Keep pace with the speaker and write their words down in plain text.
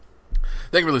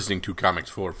Thank you for listening to Comics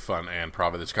for Fun and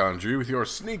Profit. This is Colin Drew with your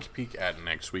sneak peek at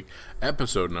next week,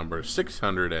 episode number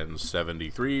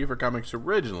 673 for comics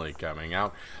originally coming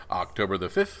out October the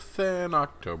 5th and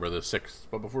October the 6th.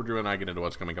 But before Drew and I get into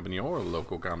what's coming up in your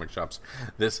local comic shops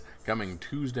this coming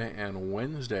Tuesday and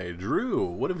Wednesday, Drew,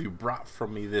 what have you brought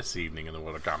from me this evening in the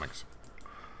world of comics?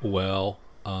 Well,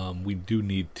 we do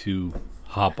need to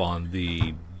hop on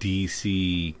the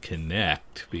DC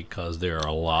Connect because there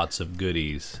are lots of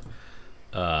goodies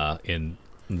in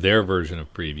their version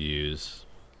of previews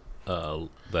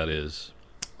that is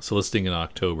soliciting in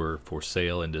October for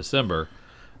sale in December.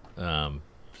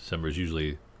 December is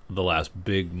usually the last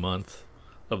big month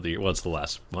of the year. Well, it's the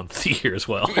last month of the year as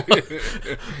well.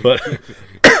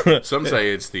 But some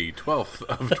say it's the 12th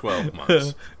of 12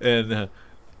 months. And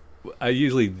I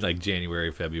usually like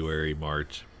January, February,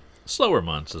 March, slower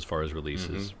months as far as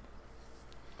releases.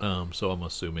 So I'm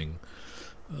assuming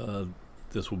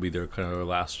this will be their kind of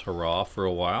last hurrah for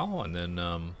a while, and then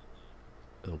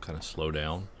it'll kind of slow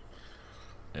down,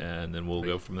 and then we'll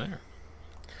go from there.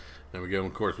 There we go.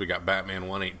 Of course, we got Batman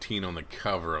 118 on the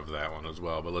cover of that one as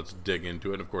well, but let's dig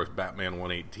into it. Of course, Batman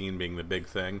 118 being the big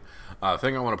thing.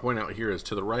 Thing I want to point out here is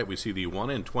to the right, we see the 1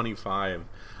 in 25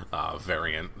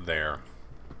 variant there.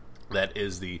 That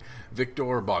is the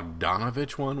Victor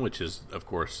Bogdanovich one, which is, of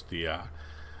course, the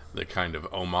kind of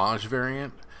homage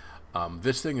variant.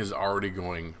 This thing is already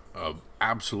going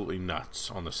absolutely nuts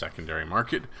on the secondary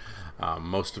market.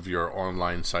 Most of your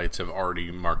online sites have already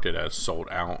marked it as sold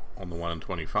out on the 1 in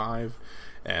 25,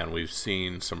 and we've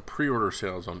seen some pre-order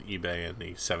sales on eBay in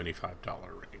the $75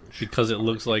 range. Because it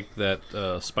looks like that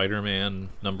Spider-Man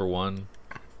 #1 cover.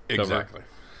 Exactly.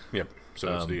 Yep.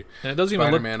 So it's the and it doesn't even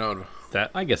Spider-Man look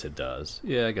that. I guess it does.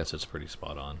 Yeah, I guess it's pretty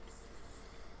spot on.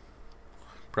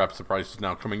 Perhaps the price is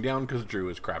now coming down because Drew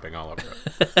is crapping all over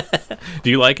it. Do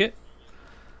you like it?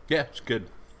 Yeah, it's good.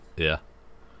 Yeah.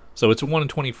 So it's a 1 in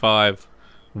 25.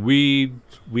 We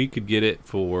could get it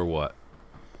for what?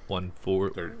 30.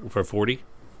 For 40?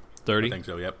 30? I think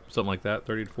so, yep. Something like that,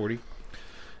 30 to 40.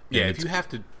 Yeah, if you have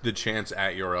the chance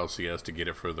at your LCS to get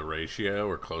it for the ratio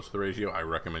or close to the ratio, I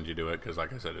recommend you do it because,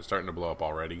 like I said, it's starting to blow up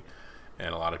already.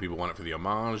 And a lot of people want it for the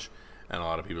homage, and a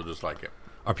lot of people just like it.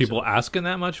 Are people asking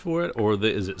that much for it, or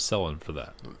is it selling for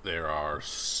that? There are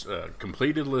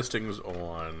completed listings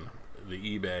on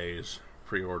the eBay's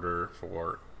pre-order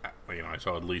for, I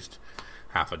saw at least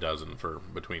half a dozen for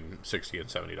between $60 and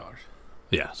 $70.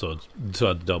 Yeah, so it's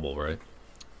double, right?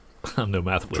 I'm no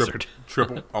math wizard.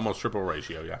 Almost triple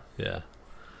ratio, yeah. Yeah.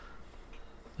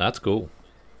 That's cool.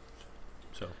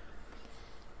 So,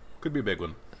 could be a big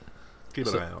one. Keep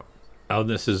an eye out. Oh,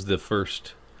 this is the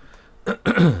first...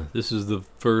 this is the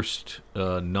first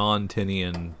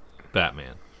non-Tinian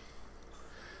Batman.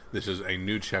 This is a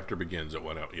new chapter begins at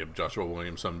 1. Yep, Joshua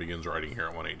Williamson begins writing here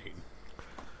at 118.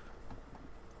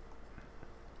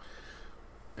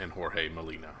 And Jorge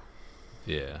Molina.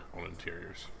 Yeah. On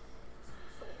interiors.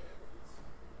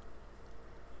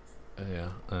 Yeah.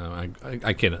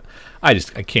 I can't. I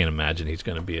can't imagine he's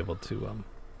going to be able to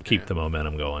keep the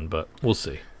momentum going, but we'll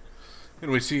see. And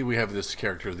we have this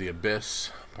character, the Abyss,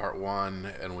 Part 1,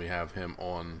 and we have him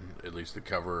on at least the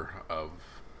cover of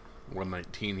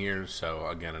 119 here. So,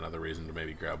 again, another reason to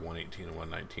maybe grab 118 and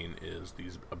 119 is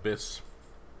these Abyss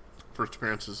first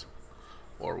appearances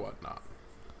or whatnot.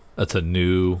 That's a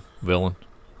new villain?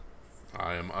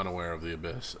 I am unaware of the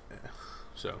Abyss.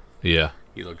 So, yeah.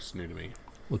 He looks new to me.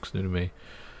 Looks new to me.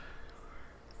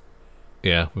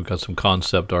 Yeah, we've got some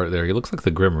concept art there. He looks like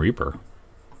the Grim Reaper.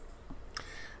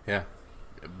 Yeah.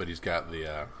 But he's got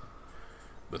the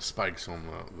spikes on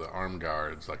the arm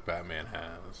guards like Batman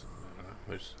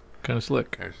has. Kind of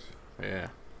slick. Yeah.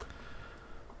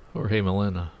 Jorge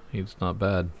Molina. He's not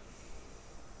bad.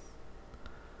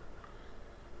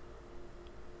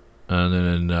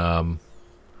 And then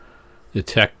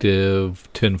Detective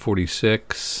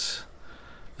 1046.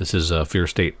 This is Fear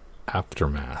State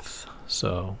Aftermath.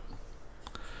 So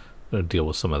I'm going to deal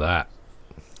with some of that.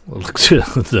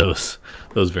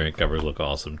 Those variant covers look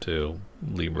awesome too.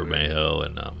 Lee Bermejo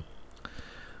and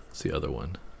what's the other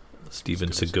one?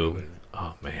 Steven Segovia.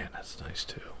 Oh man, that's nice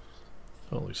too.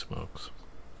 Holy smokes!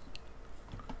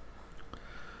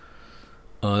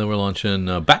 Then we're launching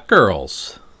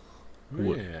Batgirls.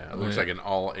 Yeah, it looks like an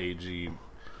all AG.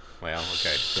 Well,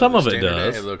 okay. So some of it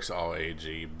does. It looks all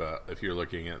AG, but if you're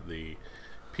looking at the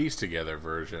piece together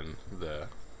version, the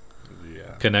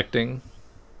connecting.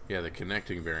 Yeah, the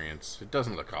connecting variants. It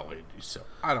doesn't look all AG, so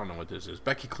I don't know what this is.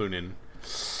 Becky Cloonan.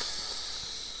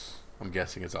 I'm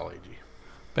guessing it's all AG.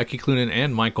 Becky Cloonan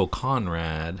and Michael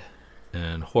Conrad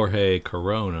and Jorge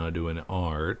Corona doing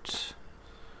art.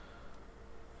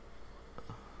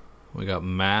 We got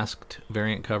masked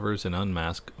variant covers and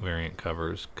unmasked variant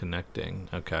covers connecting.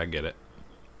 Okay, I get it.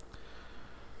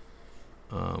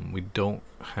 We don't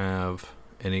have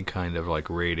any kind of like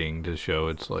rating to show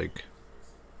it's like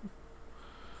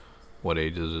what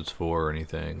ages it's for or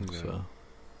anything. Yeah. So,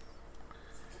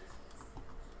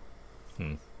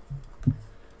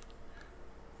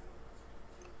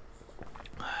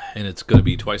 and it's going to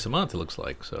be twice a month. It looks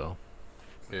like so.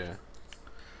 Yeah.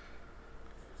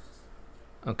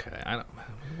 Okay, I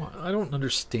don't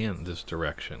understand this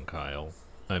direction, Kyle.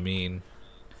 I mean,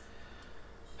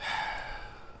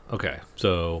 okay,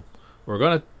 so we're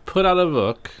gonna put out a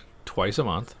book twice a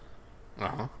month,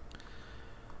 Uh-huh.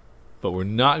 but we're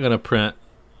not gonna print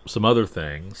some other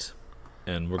things,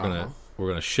 and Uh-huh. we're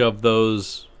gonna shove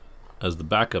those as the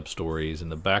backup stories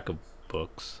and the backup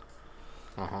books.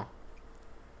 Uh-huh.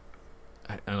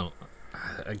 I don't.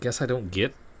 I guess I don't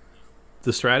get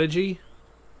the strategy.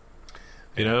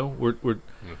 You know,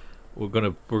 we're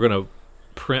gonna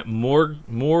print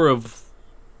more of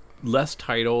less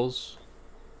titles.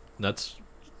 That's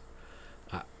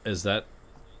is that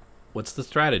what's the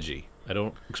strategy? I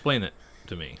don't explain it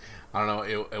to me. I don't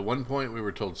know. At one point, we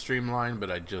were told streamline,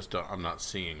 but I'm not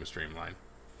seeing a streamline.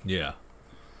 Yeah.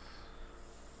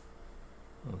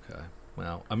 Okay.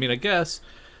 Well, I mean, I guess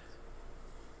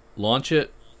launch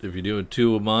it if you're doing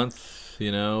 2 a month.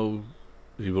 You know,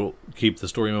 people keep the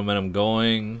story momentum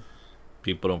going.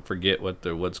 People don't forget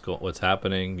what's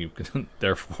happening. You can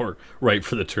therefore write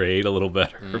for the trade a little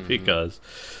better because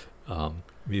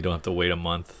you don't have to wait a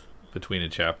month between the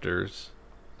chapters.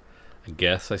 I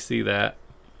guess I see that.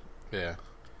 Yeah.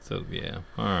 So yeah,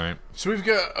 all right. So we've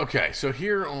got so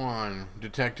here on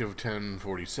Detective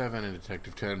 1047 and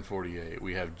Detective 1048,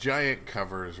 we have giant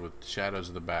covers with Shadows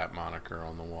of the Bat moniker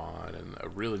on the one and a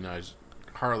really nice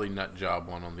Harley nut job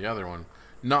one on the other one.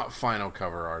 Not final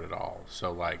cover art at all.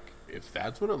 So like, if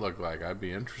that's what it looked like, I'd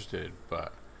be interested.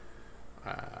 But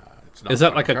it's not. Is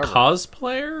that like a cover.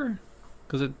 cosplayer?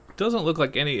 Because it doesn't look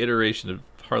like any iteration of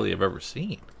Harley I've ever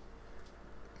seen.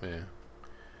 Yeah.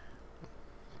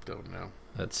 Don't know.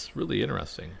 That's really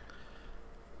interesting.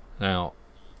 Now,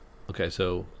 okay,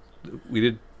 so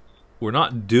we're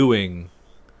not doing.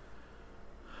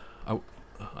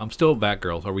 I'm still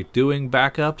Batgirls. Are we doing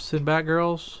backups in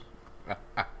Batgirls?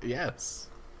 Yes.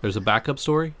 There's a backup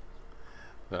story?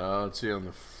 Let's see on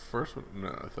the first one.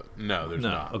 No, there's No.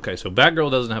 not. Okay, so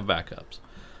Batgirl doesn't have backups.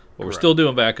 But we're Correct. still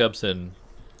doing backups in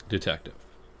Detective.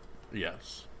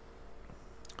 Yes.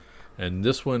 And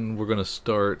this one, we're going to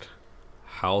start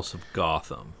House of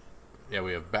Gotham. Yeah,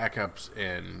 we have backups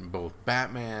in both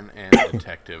Batman and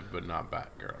Detective, but not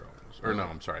Batgirl. Or no,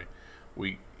 I'm sorry.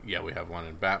 We have one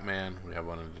in Batman. We have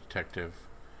one in Detective.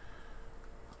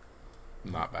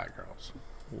 Not Batgirls.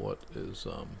 What is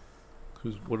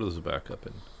what is the backup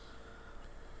in?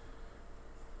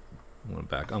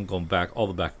 I'm going back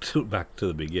to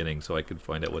the beginning so I can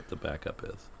find out what the backup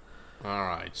is. All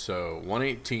right, so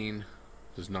 118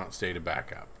 does not state a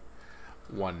backup.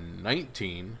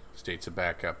 119 states a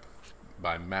backup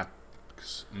by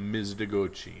Max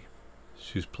Mizuguchi.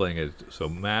 She's playing it. So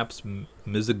Maps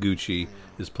Mizuguchi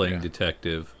is playing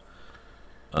Detective.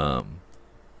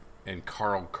 And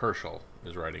Carl Kerschel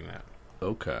is writing that.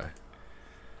 Okay.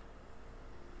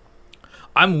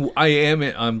 I'm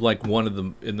like one of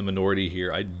them in the minority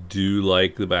here. I do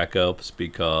like the backups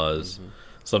because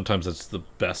sometimes it's the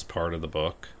best part of the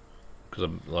book because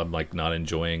I'm like not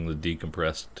enjoying the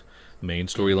decompressed main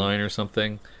storyline or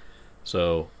something.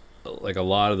 So like a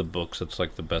lot of the books, it's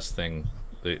like the best thing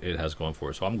it has going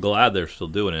for it. So I'm glad they're still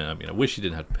doing it. I mean, I wish you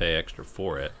didn't have to pay extra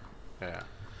for it. Yeah.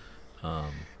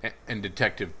 And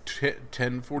Detective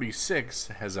 1046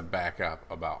 has a backup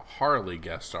about Harley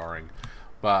guest starring,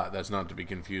 but that's not to be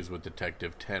confused with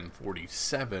Detective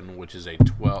 1047, which is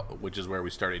which is where we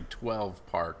started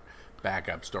 12-part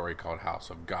backup story called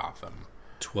House of Gotham.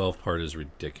 12-part is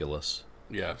ridiculous.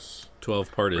 Yes.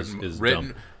 12-part is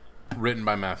dumb. Written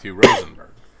by Matthew Rosenberg.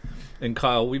 And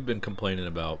Kyle, we've been complaining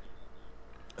about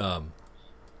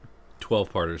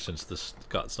 12-parters since the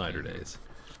Scott Snyder days.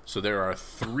 So there are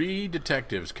 3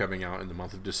 detectives coming out in the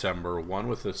month of December, 1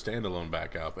 with a standalone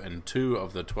backup, and 2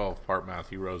 of the 12-part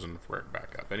Matthew Rosenberg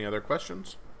backup. Any other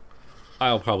questions?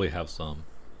 I'll probably have some.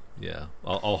 Yeah,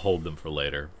 I'll hold them for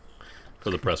later, for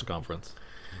the press conference.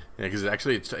 Yeah, because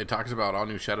actually it talks about All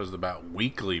New Shadows of the Bat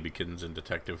weekly begins in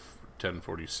Detective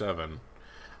 1047.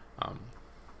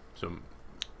 So,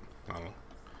 I don't know.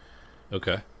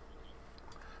 Okay.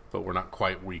 But we're not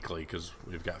quite weekly because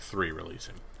we've got 3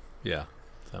 releasing. Yeah.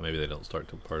 So maybe they don't start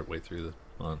till part way through the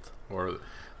month. Or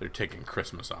they're taking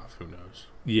Christmas off. Who knows?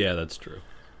 Yeah, that's true.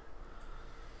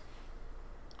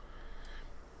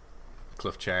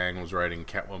 Cliff Chang was writing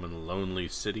Catwoman Lonely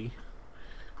City.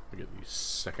 We get the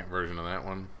second version of that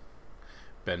one.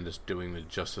 Bendis doing the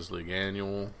Justice League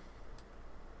Annual.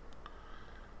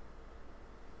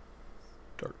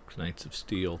 Dark Knights of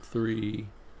Steel 3.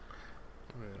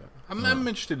 I'm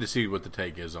interested to see what the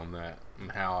take is on that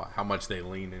and how much they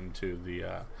lean into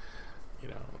the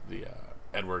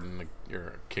Edward and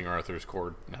King Arthur's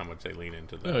court and how much they lean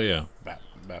into the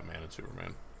Batman and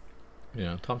Superman.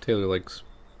 Yeah, Tom Taylor likes.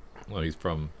 Well, he's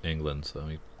from England, so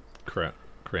he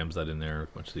crams that in there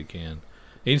as much as he can.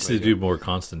 He needs to do more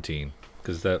Constantine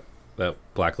because that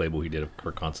Black Label he did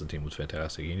for Constantine was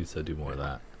fantastic. He needs to do more of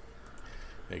that.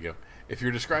 There you go. If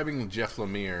you're describing Jeff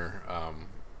Lemire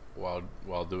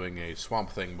while doing a Swamp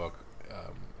Thing book,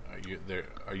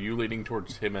 are you leaning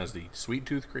towards him as the Sweet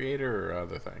Tooth creator or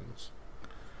other things?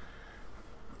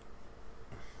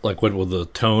 Like, what will the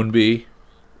tone be?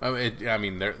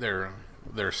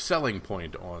 Their selling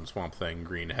point on Swamp Thing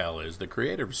Green Hell is the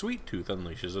creator of Sweet Tooth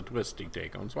unleashes a twisty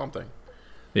take on Swamp Thing.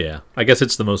 Yeah, I guess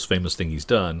it's the most famous thing he's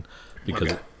done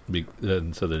because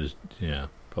so there's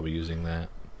probably using that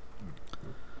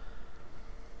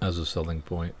as a selling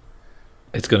point.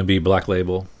 It's going to be Black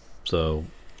Label, so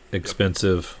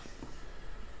expensive.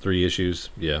 3 issues,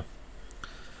 yeah,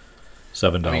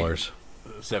 $7.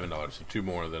 $7, so 2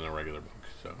 more than a regular book.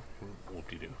 So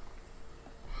whoop-de-doo.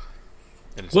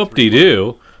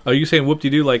 Whoop-de-doo? Are you saying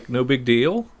whoop-de-doo like no big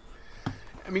deal?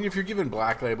 I mean, if you're giving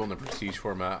Black Label in the prestige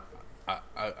format,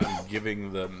 I'm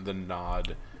giving the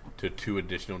nod to $2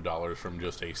 additional from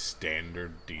just a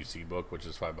standard DC book, which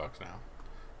is $5 now.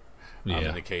 Yeah.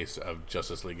 In the case of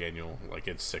Justice League Annual, like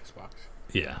it's $6.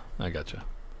 Yeah, I gotcha.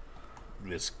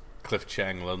 This Cliff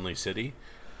Chang Lonely City,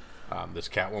 this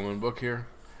Catwoman book here,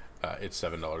 it's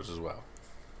 $7 as well.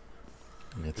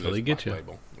 That's how they get you.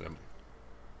 Label. Yep.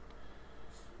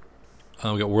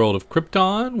 We got World of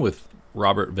Krypton with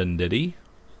Robert Venditti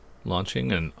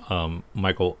launching and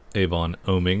Michael Avon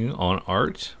Oeming on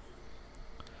art.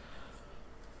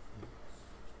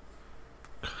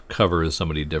 Cover is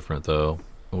somebody different though.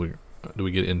 Do we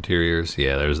get interiors?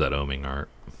 Yeah, there's that Oeming art.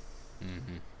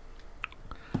 Mm-hmm.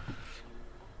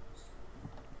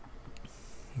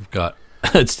 We've got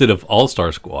instead of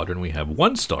All-Star Squadron, we have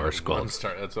One-Star Squadron.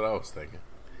 One-Star. That's what I was thinking.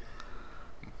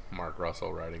 Mark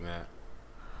Russell writing that.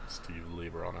 Steve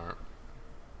Lieber on art.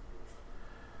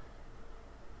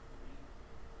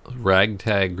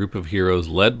 Ragtag group of heroes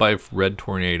led by Red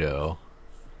Tornado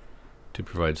to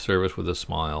provide service with a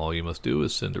smile. All you must do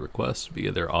is send a request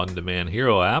via their on-demand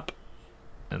hero app,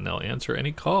 and they'll answer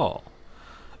any call.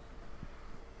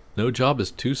 No job is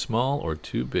too small or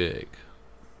too big.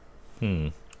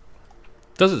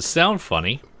 Doesn't sound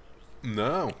funny.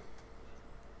 No.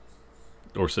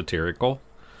 Or satirical.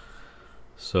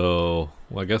 So,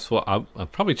 well, I guess I'll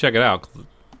probably check it out. 'Cause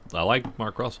I like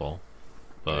Mark Russell.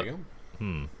 But, there you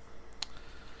go.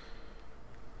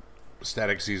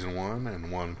 Static Season 1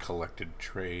 and 1 collected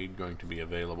trade going to be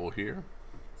available here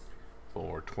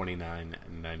for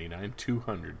 $29.99,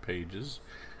 200 pages.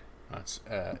 That's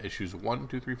issues 1,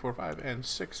 2, 3, 4, 5, and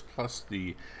 6, plus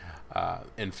the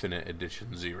Infinite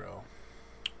Edition 0.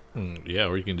 Yeah,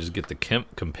 or you can just get the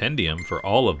compendium for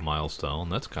all of Milestone.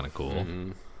 That's kind of cool.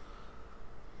 Mm-hmm.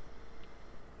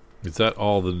 Is that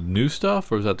all the new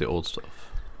stuff, or is that the old stuff?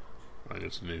 I think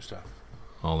it's the new stuff.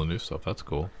 All the new stuff. That's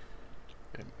cool.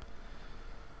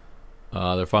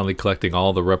 Yeah. They're finally collecting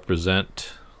all the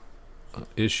Represent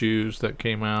issues that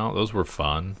came out. Those were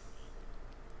fun.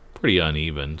 Pretty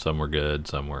uneven. Some were good,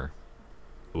 some were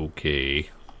okay.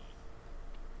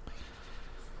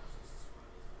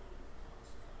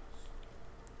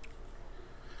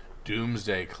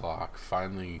 Doomsday Clock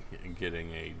finally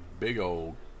getting a big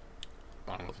old,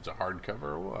 I don't know if it's a hardcover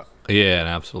or what. Yeah, an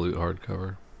absolute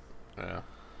hardcover. Yeah.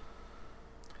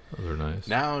 Those are nice.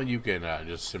 Now you can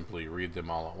just simply read them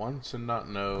all at once and not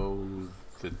know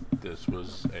that this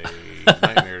was a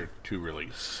nightmare to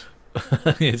release.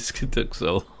 It took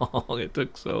so long. It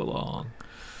took so long.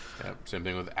 Yep. Same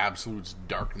thing with Absolute's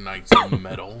Dark Knights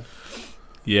Metal.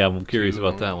 Yeah, I'm curious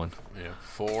about that one. Yeah,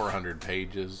 400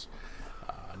 pages.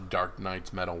 Dark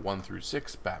Knights Metal 1 through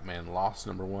 6, Batman Lost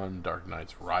 #1, Dark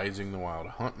Knights Rising: The Wild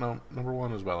Hunt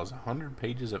 #1, as well as 100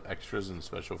 pages of extras and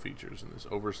special features in this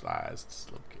oversized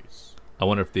slipcase. I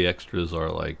wonder if the extras are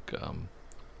like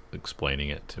explaining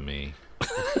it to me.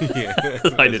 Yeah,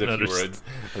 I didn't understand.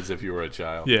 As if you were a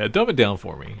child. Yeah, dumb it down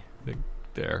for me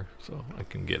there so I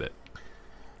can get it.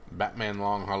 Batman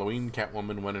Long Halloween,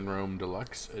 Catwoman When in Rome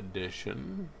Deluxe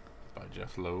Edition by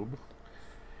Jeff Loeb.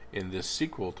 In this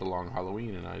sequel to Long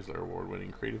Halloween, an Eisner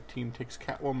Award-winning creative team takes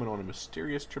Catwoman on a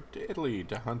mysterious trip to Italy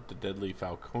to hunt the deadly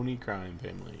Falcone crime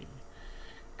family.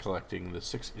 collecting the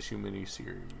 6-issue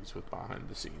miniseries with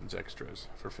behind-the-scenes extras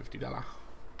for $50.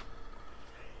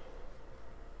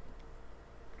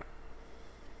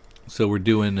 So we're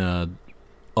doing.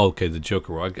 Okay, the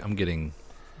Joker. I'm getting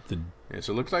the. Yeah,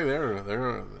 so it looks like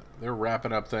they're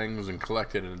wrapping up things and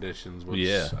collected editions. Which,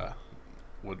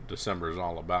 what December is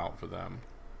all about for them.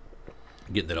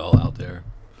 Getting it all out there.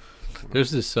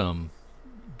 There's this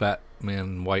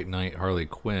Batman White Knight Harley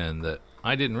Quinn that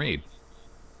I didn't read.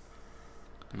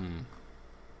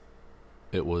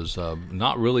 It was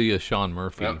not really a Sean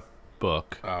Murphy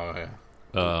book. Oh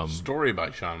yeah. Story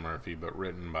by Sean Murphy, but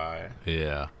written by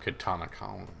Katana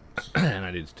Collins. And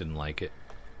I just didn't like it.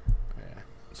 Yeah.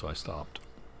 So I stopped.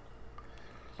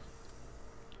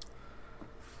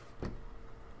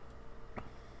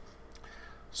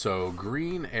 So,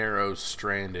 Green Arrow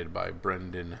Stranded by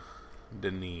Brendan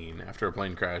Deneen. After a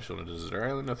plane crash on a desert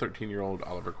island, a 13-year-old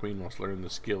Oliver Queen must learn the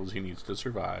skills he needs to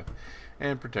survive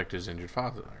and protect his injured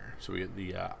father. So we get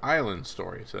the island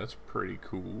story, so that's pretty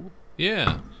cool.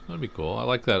 Yeah, that'd be cool. I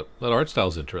like that. That art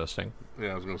style's interesting.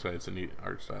 Yeah, I was going to say it's a neat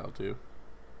art style, too.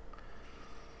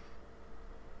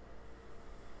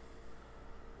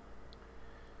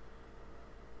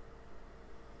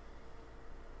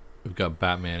 We've got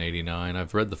Batman 89.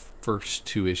 I've read the first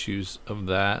 2 issues of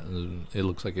that, and it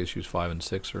looks like issues 5 and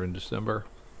 6 are in December.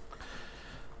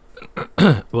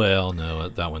 Well, no,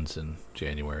 that one's in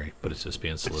January, but it's just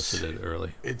being solicited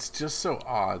early. It's just so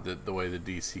odd that the way the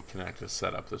DC Connect is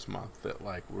set up this month, that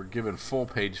like we're given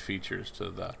full-page features to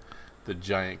the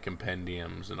giant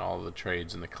compendiums and all the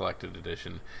trades in the collected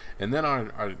edition, and then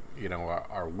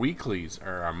our weeklies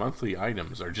or our monthly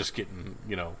items are just getting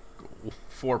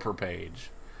 4 per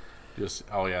page. Just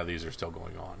these are still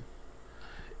going on.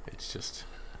 It's just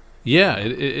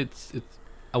it's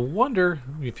I wonder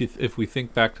if we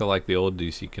think back to like the old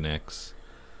DC Connects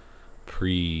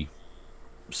pre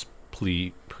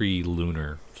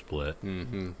lunar split.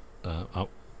 Mm-hmm.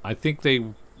 I think they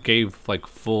gave like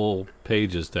full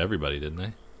pages to everybody, didn't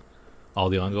they? All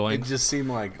the ongoing. It just seemed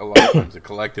like a lot of times the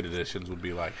collected editions would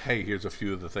be like, "Hey, here's a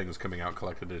few of the things coming out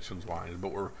collected editions wise,"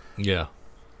 but we're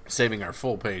saving our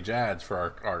full page ads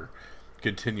for our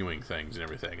continuing things and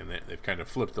everything, and they've kind of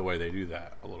flipped the way they do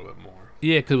that a little bit more.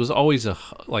 Yeah, because it was always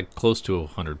like close to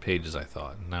 100 pages, I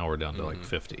thought. Now we're down to like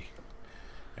 50.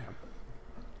 Yeah,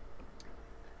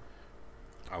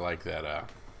 I like that.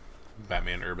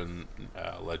 Batman Urban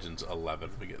Legends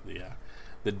 11. We get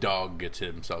the dog gets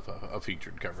himself a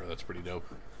featured cover. That's pretty dope.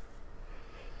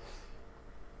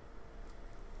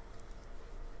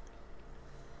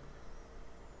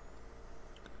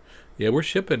 Yeah, we're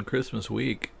shipping Christmas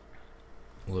week.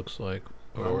 Looks like.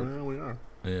 Oh, yeah, we are.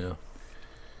 Yeah.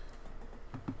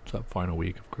 It's that final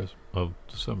week of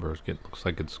December. Looks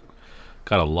like it's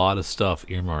got a lot of stuff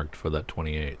earmarked for that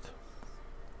 28th.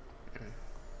 Okay.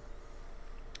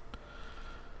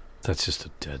 That's just a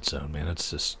dead zone, man.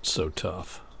 It's just so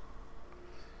tough.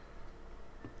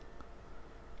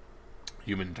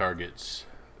 Human Target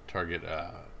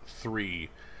 3,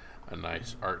 a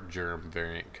nice Art Germ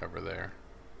variant cover there.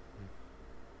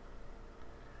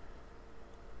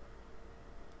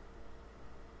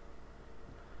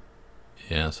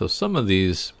 Yeah, so some of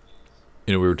these,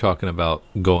 we were talking about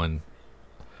going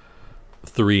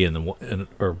 3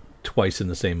 or twice in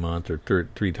the same month, or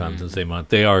 3 times in the same month.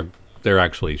 They're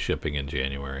actually shipping in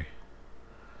January.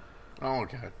 Oh,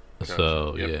 okay. Gotcha.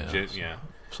 So yeah,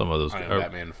 some of those.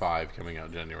 Batman 5 coming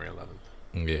out January 11th.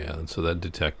 Yeah, and so that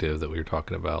detective that we were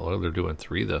talking about, well, they're doing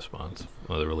 3 this month.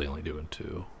 Well, they're really only doing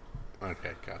 2.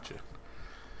 Okay, gotcha.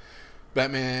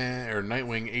 Batman or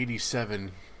Nightwing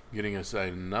 87. Getting us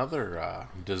another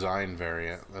design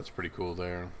variant. That's pretty cool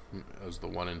there. It was the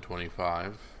 1 in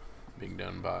 25 being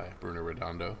done by Bruno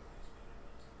Redondo.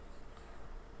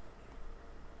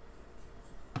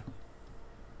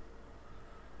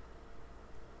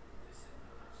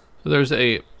 So there's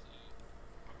a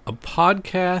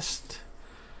podcast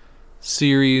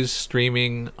series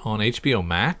streaming on HBO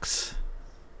Max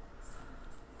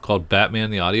called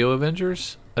Batman the Audio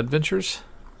Adventures.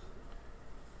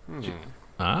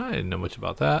 I didn't know much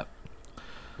about that.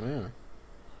 Yeah.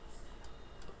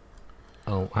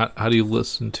 Oh, how do you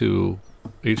listen to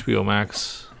HBO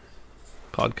Max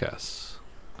podcasts?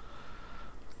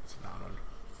 It's not on.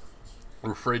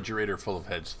 Refrigerator Full of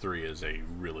Heads 3 is a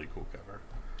really cool cover.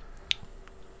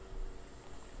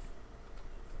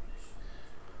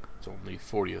 It's only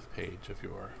 40th page of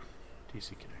your DC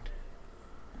Connect.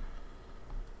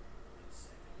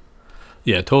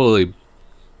 Yeah, totally.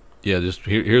 Yeah, just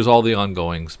here's all the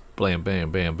ongoings. Bam, bam,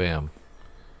 bam, bam.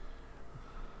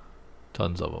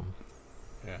 Tons of them.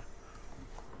 Yeah.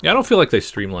 Yeah, I don't feel like they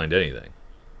streamlined anything.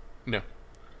 No.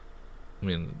 I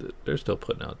mean, they're still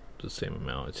putting out the same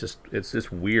amount. It's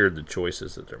just weird the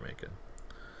choices that they're making.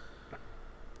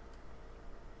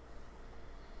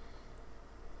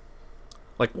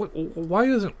 Like, why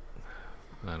isn't,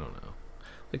 I don't know.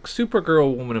 Like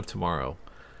Supergirl, Woman of Tomorrow.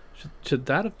 Should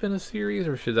that have been a series,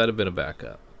 or should that have been a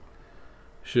backup?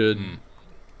 Should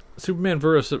Superman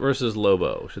versus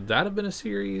Lobo, should that have been a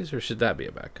series, or should that be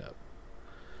a backup?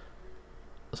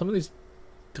 Some of these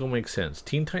don't make sense.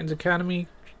 Teen Titans Academy,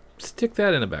 stick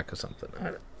that in the back of something.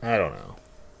 I don't know.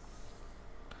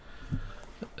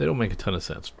 They don't make a ton of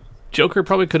sense. Joker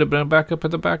probably could have been a backup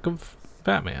at the back of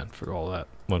Batman for all that.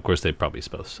 Well, of course, they probably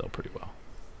both sell pretty well.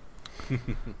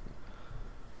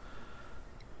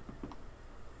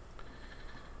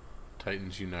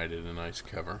 Titans United, a nice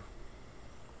cover.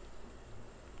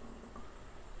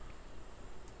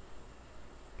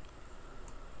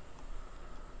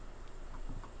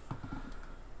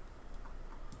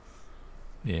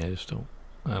 Yeah,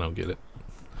 I don't get it.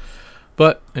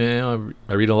 But I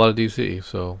read a lot of DC,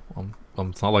 so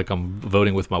it's not like I'm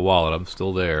voting with my wallet. I'm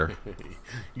still there.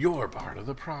 You're part of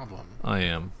the problem. I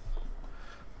am.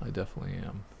 I definitely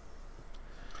am.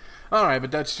 All right, but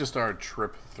that's just our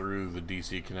trip through the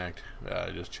DC Connect.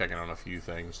 Just checking on a few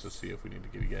things to see if we need to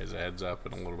give you guys a heads up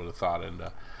and a little bit of thought into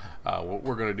what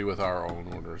we're going to do with our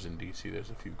own orders in DC. There's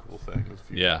a few cool things. A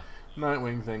few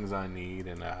Nightwing things I need,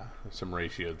 and some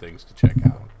ratio things to check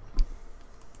out.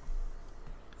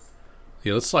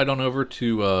 Yeah, let's slide on over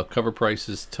to Cover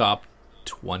Price's top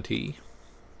 20,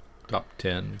 top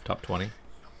 10, top 20.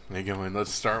 And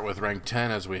let's start with rank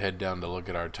 10 as we head down to look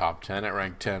at our top 10. At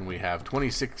rank 10, we have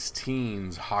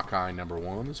 2016's Hawkeye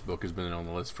 #1. This book has been on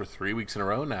the list for 3 weeks in a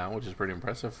row now, which is pretty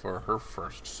impressive for her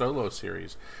first solo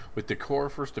series. With the core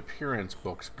first appearance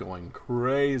books going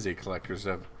crazy, collectors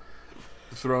have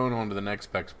thrown onto the next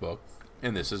specs book,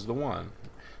 and this is the one.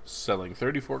 Selling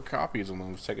 34 copies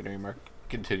along with secondary market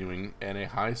continuing, and a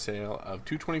high sale of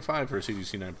 $225 for a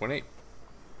CGC 9.8.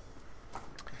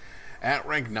 At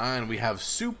rank 9, we have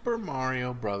Super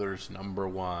Mario Brothers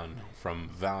 #1 from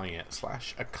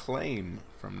Valiant/Acclaim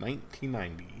from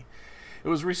 1990. It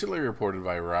was recently reported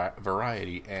by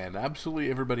Variety and absolutely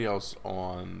everybody else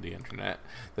on the internet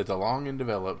that the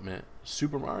long-in-development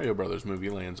Super Mario Brothers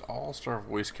movie lands all-star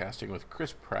voice casting with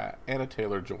Chris Pratt, Anna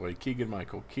Taylor-Joy,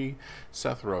 Keegan-Michael Key,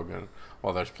 Seth Rogen.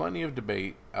 While there's plenty of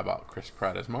debate about Chris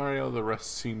Pratt as Mario, the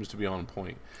rest seems to be on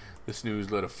point. This news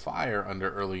lit a fire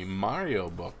under early Mario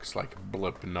books like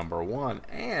Blip #1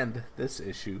 and this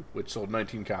issue, which sold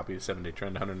 19 copies, 7-day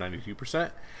trend,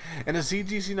 192%, and a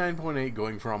CGC 9.8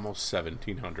 going for almost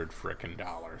 $1,700 frickin'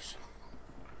 dollars.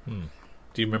 Do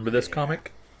you remember this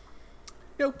comic?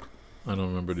 Nope. I don't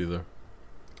remember it either.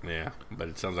 Yeah, but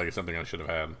it sounds like it's something I should have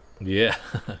had. Yeah,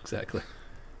 exactly.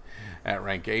 At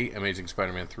rank 8, Amazing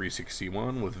Spider-Man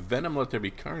 361, with Venom Let There Be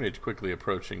Carnage quickly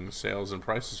approaching. Sales and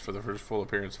prices for the first full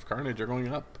appearance of Carnage are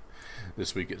going up.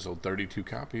 This week it sold 32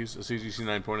 copies, a CGC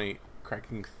 9.8,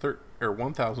 cracking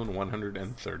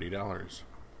 $1,130.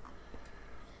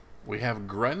 We have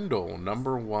Grendel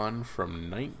 #1 from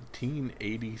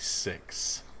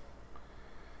 1986.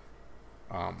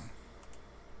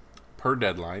 Per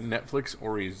Deadline, Netflix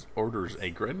orders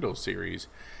a Grendel series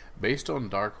based on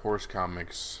Dark Horse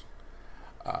Comics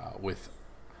with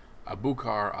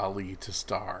Abubakar Ali to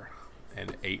star,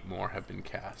 and 8 more have been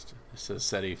cast. This has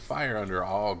set a fire under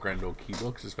all Grendel key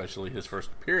books, especially his first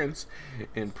appearance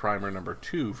in Primer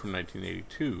 #2 from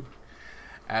 1982.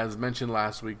 As mentioned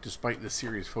last week, despite the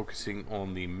series focusing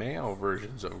on the male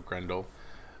versions of Grendel,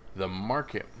 the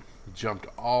market jumped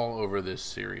all over this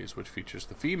series, which features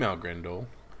the female Grendel,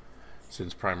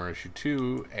 since Primer issue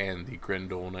 2 and the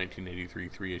Grendel 1983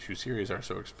 3-issue series are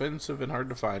so expensive and hard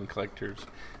to find. Collectors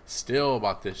still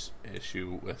bought this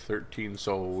issue with 13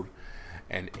 sold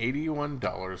and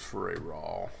 $81 for a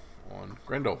raw on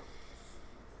Grendel.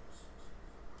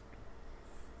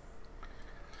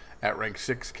 At rank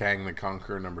 6, Kang the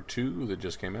Conqueror #2 that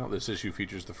just came out. This issue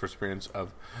features the first appearance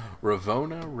of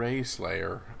Ravonna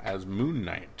Renslayer as Moon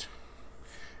Knight.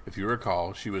 If you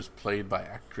recall, she was played by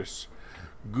actress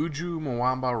Guju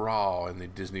Mwamba-Raw in the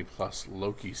Disney Plus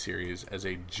Loki series as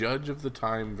a Judge of the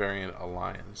Time variant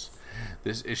alliance.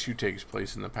 This issue takes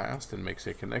place in the past and makes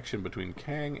a connection between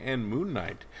Kang and Moon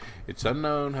Knight. It's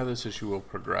unknown how this issue will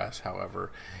progress,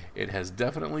 however. It has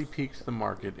definitely piqued the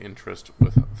market interest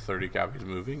with 30 copies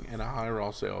moving and a high raw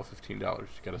sale of $15.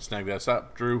 You gotta snag that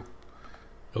up, Drew.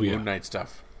 Oh, yeah. Moon Knight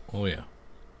stuff. Oh, yeah.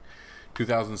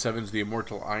 2007's The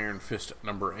Immortal Iron Fist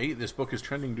 #8. This book is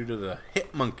trending due to the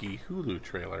Hit Monkey Hulu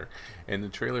trailer. In the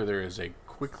trailer, there is a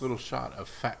quick little shot of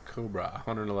Fat Cobra, a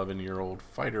 111-year-old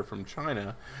fighter from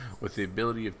China with the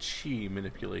ability of chi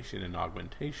manipulation and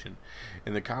augmentation.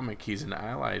 In the comic, he's an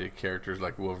ally to characters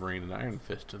like Wolverine and Iron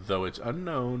Fist, though it's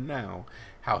unknown now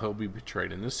how he'll be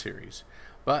portrayed in this series.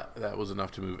 But that was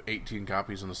enough to move 18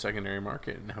 copies on the secondary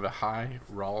market and have a high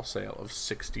raw sale of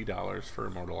 $60 for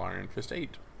Immortal Iron Fist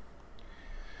 8.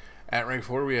 At rank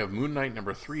 4, we have Moon Knight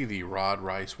number 3, the Rod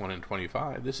Reiss 1 in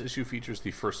 25. This issue features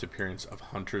the first appearance of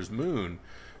Hunter's Moon,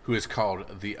 who is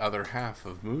called the other half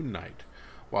of Moon Knight.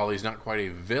 While he's not quite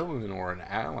a villain or an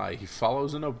ally, he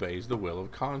follows and obeys the will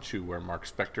of Khonshu, where Mark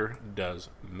Spector does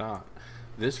not.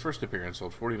 This first appearance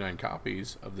sold 49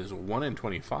 copies of this 1 in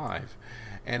 25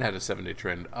 and had a 7-day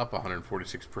trend up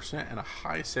 146% and a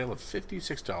high sale of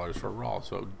 $56 for Raw,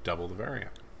 so double the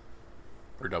variant.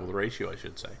 Or double the ratio, I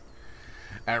should say.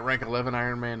 At rank 11,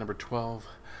 Iron Man number 12,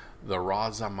 the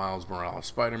Raza Miles Morales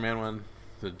Spider-Man one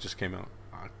that just came out.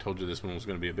 I told you this one was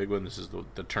going to be a big one. This is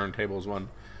the turntables one.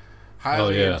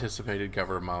 Highly anticipated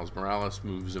cover of Miles Morales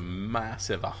moves a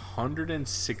massive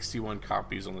 161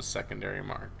 copies on the secondary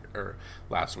market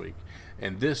last week.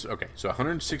 And this, so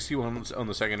 161 on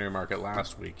the secondary market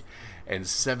last week, and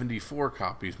 74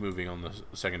 copies moving on the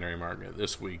secondary market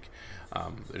this week.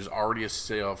 There's already a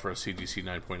sale for a CGC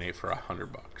 9.8 for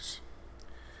 $100.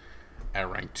 At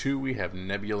rank 2, we have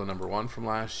Nebula number 1 from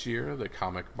last year. The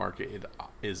comic market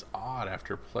is odd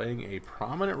after playing a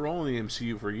prominent role in the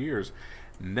MCU for years.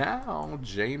 Now,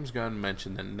 James Gunn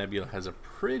mentioned that Nebula has a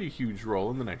pretty huge role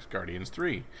in the next Guardians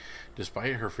 3,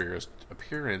 despite her first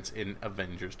appearance in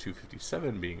Avengers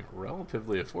 257 being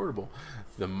relatively affordable.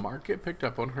 The market picked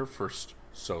up on her first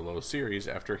solo series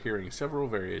after hearing several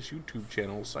various YouTube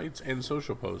channel sites and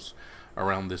social posts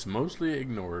around this mostly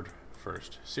ignored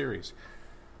first series,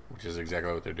 which is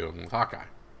exactly what they're doing with Hawkeye.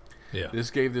 Yeah. This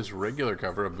gave this regular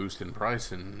cover a boost in price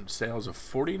and sales of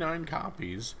 49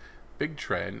 copies, big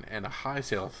trend, and a high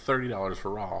sale of $30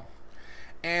 for Raw.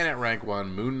 And at rank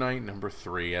 1, Moon Knight number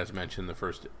 3, as mentioned, the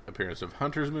first appearance of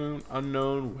Hunter's Moon,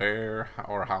 unknown where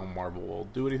or how Marvel will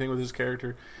do anything with his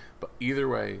character, but either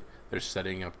way, they're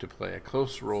setting up to play a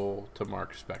close role to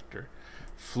Mark Spector.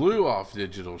 Flew off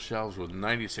digital shelves with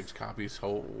 96 copies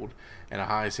sold and a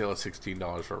high sale of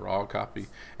 $16 for a raw copy.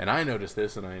 And I noticed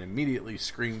this and I immediately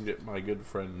screamed at my good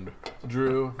friend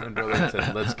Drew and brother and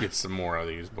said, let's get some more of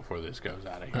these before this goes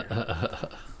out of here.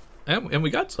 And we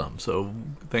got some, so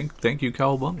thank you,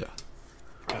 Cowabunga.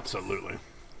 Absolutely.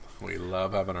 We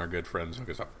love having our good friends hook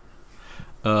us up.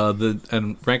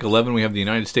 And rank 11, we have the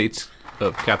United States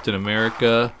of Captain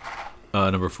America,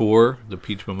 number 4, the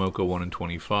Peach Momoko 1 in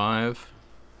 25.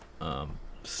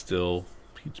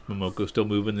 Peach Momoko still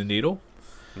moving the needle.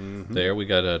 Mm-hmm. There, we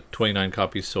got 29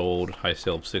 copies sold, high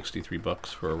sale of $63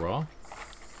 for a Raw.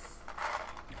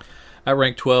 At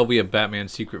rank 12, we have Batman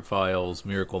Secret Files,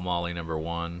 Miracle Molly number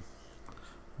 1,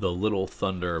 the Little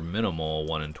Thunder Minimal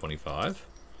 1 in 25.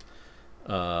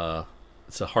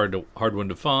 It's a hard one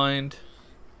to find,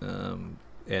 and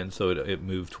so it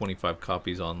moved 25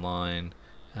 copies online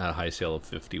at a high sale of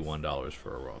 $51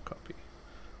 for a raw copy.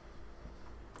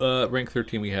 Rank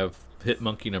 13, we have Hit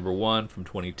Monkey number 1 from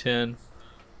 2010.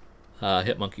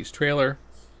 Hit Monkey's trailer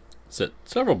set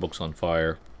several books on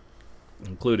fire,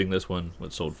 including this one,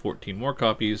 which sold 14 more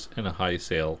copies and a high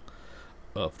sale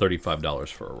of $35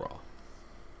 for a raw.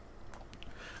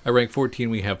 At rank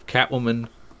 14, we have Catwoman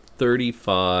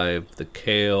 35, the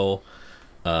Kale,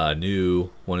 new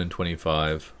 1 in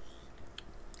 25.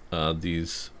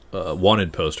 These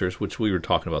wanted posters, which we were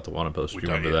talking about the wanted posters. Do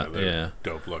you remember that? Yeah.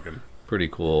 Dope looking. Pretty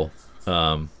cool.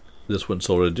 This one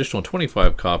sold an additional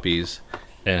 25 copies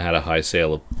and had a high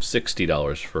sale of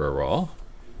 $60 for a raw.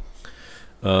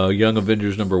 Young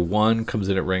Avengers number 1 comes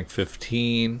in at rank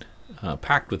 15,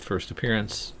 packed with first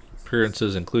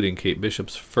appearances, including Kate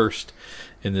Bishop's first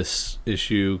in this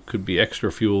issue. Could be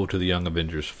extra fuel to the Young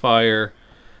Avengers fire.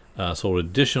 Sold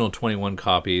additional 21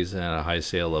 copies and a high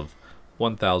sale of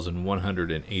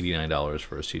 $1,189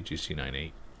 for a CGC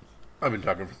 9.8. I've been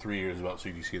talking for 3 years about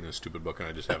CGC in this stupid book, and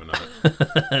I just haven't done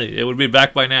it. It would be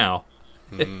back by now.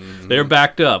 Mm-hmm. They're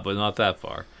backed up, but not that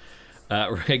far.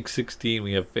 Rank 16,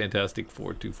 we have Fantastic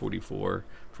Four 244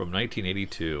 from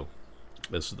 1982.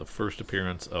 This is the first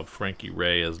appearance of Frankie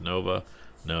Ray as Nova.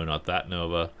 No, not that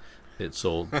Nova. It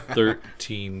sold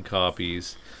 13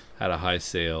 copies, had a high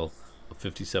sale of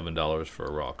 $57 for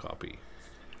a raw copy.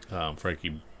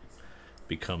 Frankie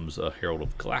becomes a Herald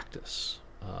of Galactus.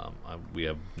 We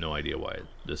have no idea why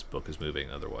this book is moving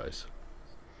otherwise.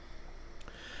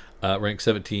 Rank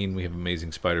 17, we have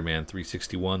Amazing Spider-Man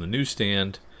 361, the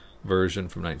newsstand version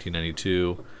from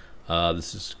 1992.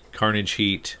 This is Carnage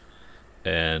Heat.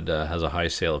 and has a high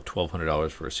sale of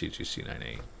 $1,200 for a CGC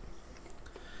 98.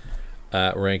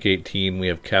 At rank 18, we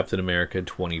have Captain America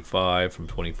 25 from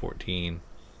 2014.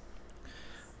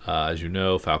 As you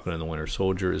know, Falcon and the Winter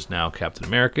Soldier is now Captain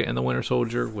America and the Winter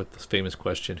Soldier, with the famous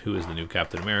question, who is the new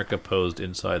Captain America, posed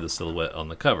inside the silhouette on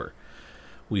the cover.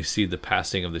 We see the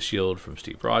passing of the shield from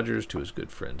Steve Rogers to his good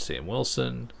friend Sam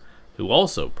Wilson, who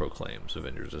also proclaims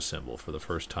Avengers Assemble for the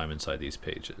first time inside these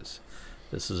pages.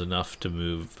 This is enough to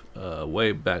move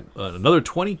way back another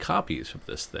 20 copies of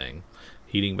this thing,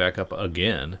 heating back up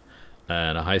again,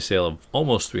 and a high sale of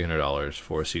almost $300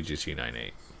 for a CGC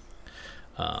 98.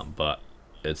 But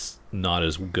it's not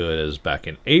as good as back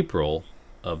in April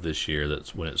of this year.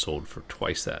 That's when it sold for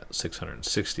twice that,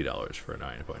 $660 for a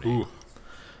 9.8. Ooh.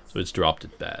 So it's dropped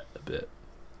it that a bit.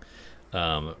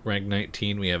 Rank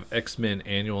 19, we have X-Men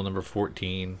Annual number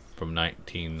 14 from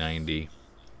 1990.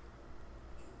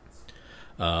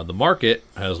 The market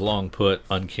has long put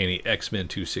Uncanny X-Men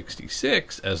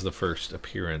 266 as the first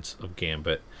appearance of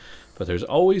Gambit, but there's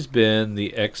always been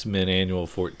the X-Men Annual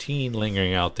 14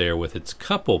 lingering out there with its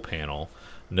couple panel,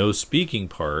 no speaking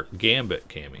part, Gambit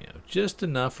cameo. Just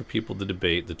enough for people to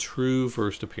debate the true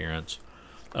first appearance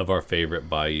of our favorite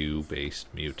Bayou-based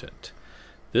mutant.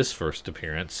 This first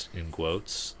appearance, in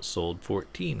quotes, sold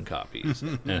 14 copies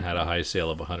and had a high sale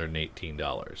of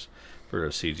 $118 for a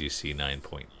CGC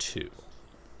 9.2.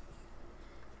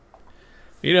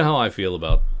 You know how I feel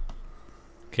about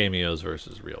cameos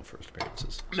versus real first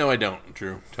appearances. No, I don't.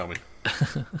 Drew, tell me.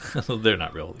 They're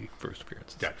not really first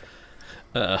appearances.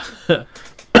 Gotcha.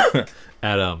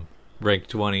 At rank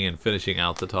 20 and finishing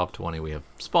out the top 20, we have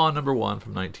Spawn number 1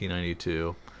 from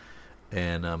 1992.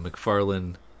 And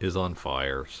McFarlane is on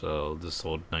fire, so this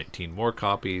sold 19 more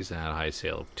copies and had a high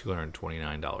sale of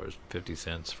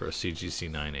 $229.50 for a CGC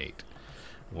 9.8.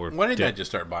 Why didn't I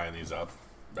just start buying these up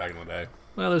back in the day?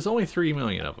 Well, there's only 3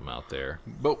 million of them out there.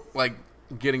 But, like,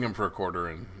 getting them for a quarter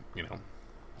and, I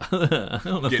don't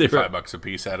know getting if they were... $5 a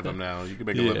piece out of them now, you could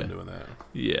make a living doing that.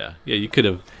 Yeah, you could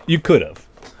have. You could have.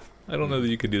 I don't know that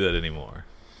you could do that anymore.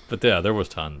 But yeah, there was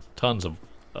tons of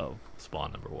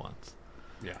Spawn number 1s.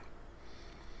 Yeah.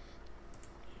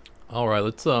 All right,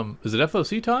 let's is it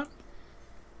FOC time?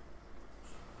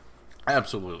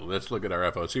 Absolutely. Let's look at our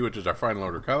FOC, which is our final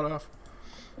order cutoff.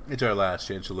 It's our last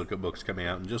chance to look at books coming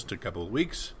out in just a couple of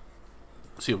weeks.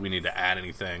 See if we need to add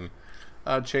anything,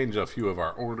 change a few of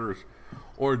our orders,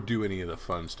 or do any of the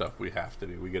fun stuff we have to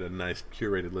do. We get a nice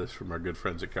curated list from our good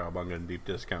friends at Cowabunga and Deep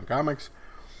Discount Comics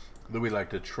that we like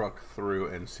to truck through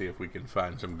and see if we can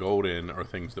find some gold in or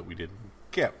things that we didn't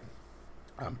get.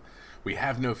 We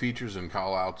have no features and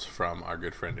call-outs from our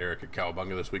good friend Eric at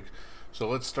Cowabunga this week. So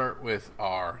let's start with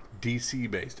our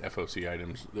DC-based FOC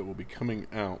items that will be coming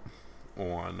out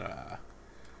on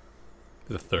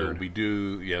the 3rd. We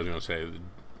do, I was going to say,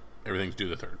 everything's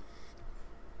due the 3rd.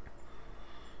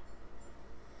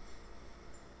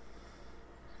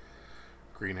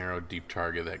 Green Arrow Deep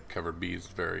Target, that cover B is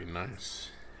very nice.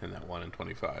 And that 1 in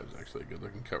 25 is actually a good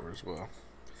looking cover as well.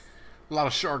 A lot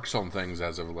of sharks on things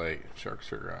as of late.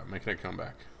 Sharks are making a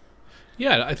comeback.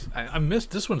 Yeah, I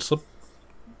missed this one. Slipped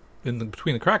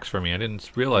between the cracks for me. I didn't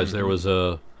realize there was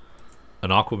an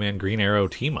Aquaman Green Arrow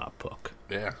team up book.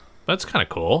 Yeah, that's kind of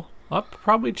cool. I'll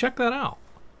probably check that out.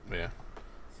 Yeah.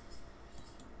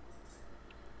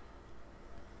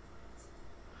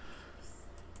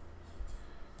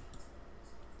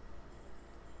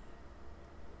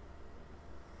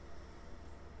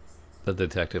 The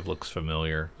detective looks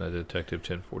familiar. The Detective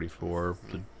 1044,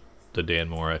 the Dan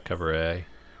Mora cover A.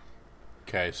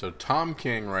 Okay, so Tom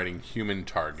King writing Human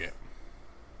Target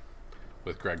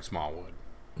with Greg Smallwood.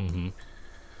 Mm-hmm.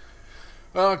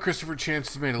 Christopher Chance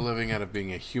has made a living out of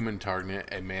being a human target,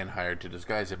 a man hired to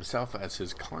disguise himself as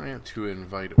his client to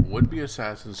invite would-be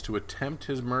assassins to attempt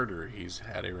his murder. He's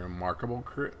had a remarkable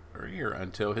career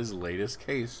until his latest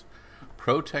case,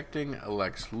 protecting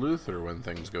Lex Luthor when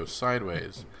things go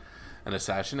sideways. An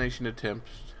assassination attempt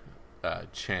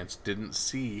Chance didn't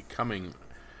see coming.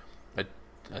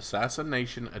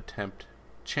 Assassination attempt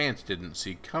Chance didn't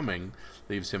see coming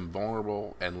leaves him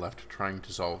vulnerable and left trying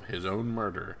to solve his own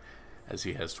murder, as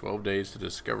he has 12 days to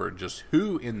discover just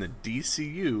who in the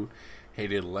DCU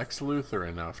hated Lex Luthor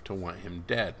enough to want him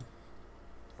dead.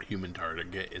 Human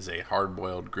Target is a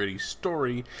hard-boiled, gritty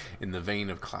story in the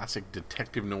vein of classic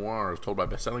detective noirs told by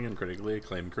best-selling and critically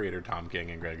acclaimed creator Tom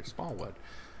King and Greg Smallwood.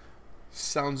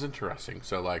 Sounds interesting.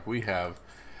 So, like, we have,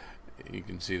 you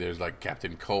can see there's, like,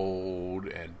 Captain Cold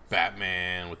and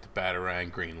Batman with the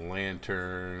Batarang, Green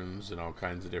Lanterns, and all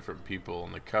kinds of different people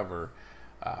on the cover.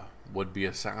 Would-be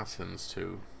assassins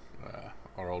to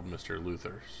our old Mr.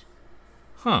 Luthor's.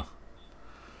 Huh.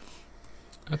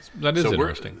 That is So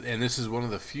interesting. and this is one of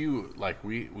the few, like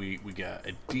we got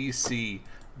a DC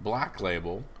Black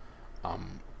Label.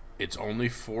 It's only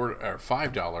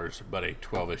 $5, but a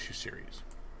 12 issue series.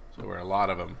 So where a lot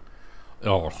of them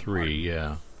All are, three,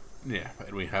 yeah. yeah,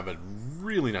 and we have a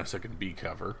really nice looking B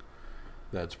cover.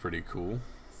 That's pretty cool.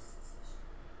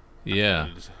 Yeah.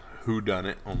 It's Who Done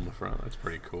It on the front. That's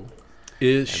pretty cool.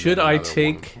 And Should then I another one.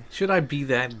 take? Should I be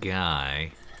that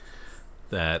guy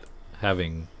that,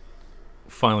 having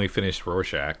finally finished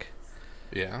Rorschach,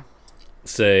 Yeah.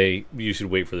 say you should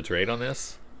wait for the trade on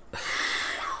this?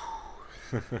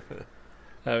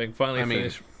 Having finally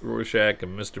finished Rorschach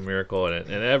and Mr. Miracle and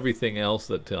everything else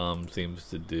that Tom seems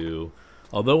to do,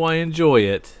 although I enjoy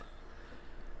it,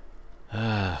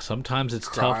 sometimes it's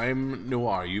tough. Crime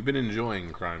Noir. You've been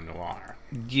enjoying Crime Noir.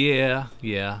 Yeah,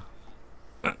 yeah.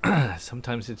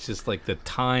 Sometimes it's just like the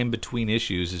time between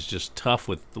issues is just tough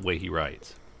with the way he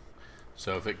writes.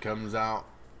 So if it comes out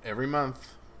every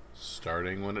month,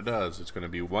 starting when it does, it's going to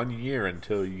be 1 year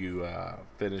until you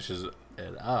finishes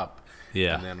it up.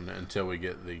 Yeah. And then until we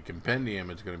get the compendium,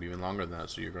 it's going to be even longer than that.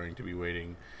 So you're going to be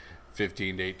waiting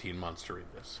 15 to 18 months to read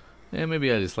this. Yeah,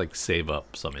 maybe I just like save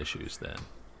up some issues then.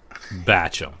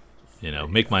 Batch them.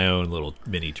 Make my own little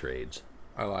mini trades.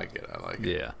 I like it. I like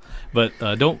it. Yeah. But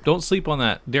don't sleep on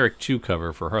that Derek Chew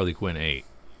cover for Harley Quinn 8,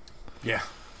 Yeah.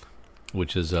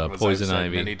 which is As Poison I've said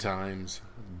Ivy. many times,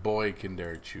 boy, can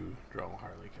Derek Chew draw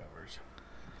Harley covers.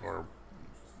 Or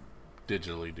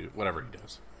digitally do whatever he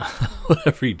does.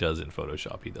 Whatever he does in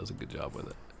Photoshop, he does a good job with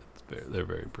it. They're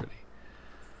very pretty.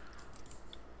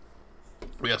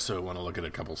 We also want to look at a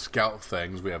couple Scout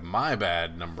things. We have My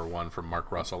Bad #1 from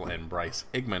Mark Russell and Bryce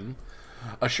Hickman.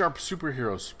 A sharp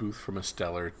superhero spoof from a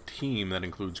stellar team that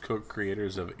includes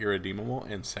co-creators of Irredeemable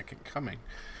and Second Coming.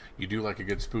 You do like a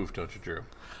good spoof, don't you, Drew?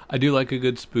 I do like a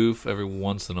good spoof every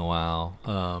once in a while.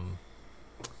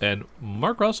 And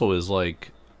Mark Russell is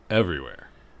like everywhere.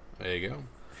 There you go.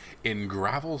 In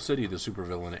Gravel City, the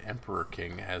supervillain Emperor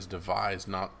King has devised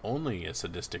not only a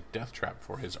sadistic death trap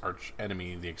for his arch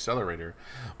enemy, the Accelerator,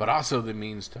 but also the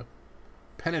means to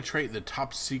penetrate the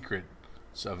top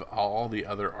secrets of all the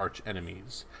other arch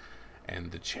enemies.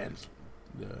 And the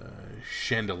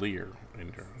Chandelier,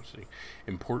 interesting.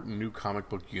 Important new comic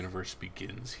book universe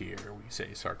begins here, we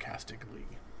say sarcastically.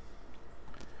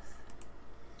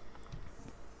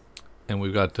 And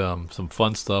we've got some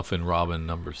fun stuff in Robin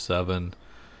 #7.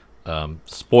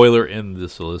 Spoiler in the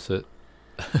solicit,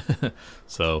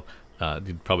 so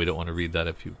you probably don't want to read that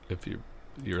if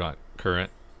you're not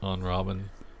current on Robin.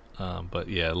 But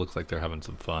yeah, it looks like they're having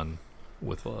some fun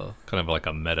with kind of like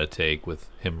a meta take with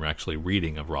him actually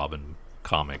reading a Robin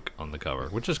comic on the cover,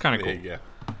 which is kind of cool. Yeah,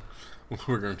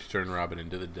 we're going to turn Robin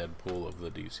into the Deadpool of the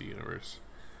DC universe.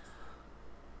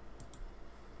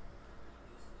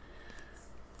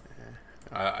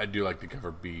 I do like the cover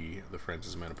B, the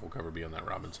Francis Manapul cover B on that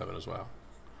Robin 7 as well.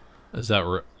 Is that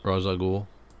Ra's al Ghul?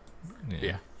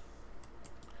 Yeah.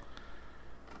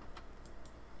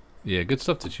 Yeah, good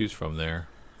stuff to choose from there.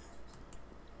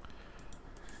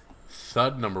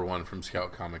 Thud #1 from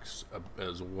Scout Comics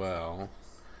as well.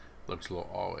 Looks a little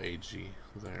all agey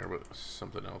there, but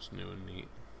something else new and neat.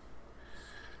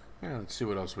 Yeah, let's see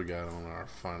what else we got on our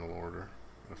final order.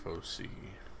 FOC.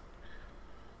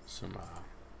 Some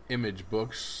Image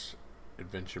books.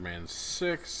 Adventure Man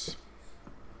 6.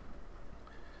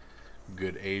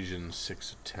 Good Asian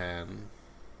 6 of 10.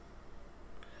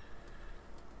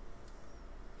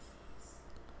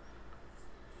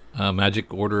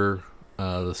 Magic Order,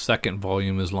 the second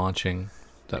volume is launching.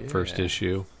 That first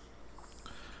issue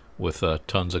with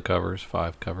tons of covers,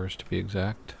 5 covers to be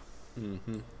exact.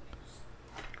 Mm-hmm.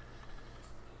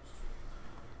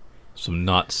 Some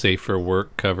not safe for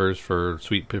work covers for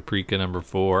Sweet Paprika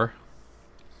 #4.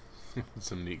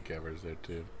 Some neat covers there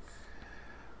too.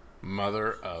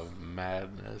 Mother of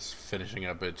Madness finishing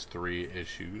up its 3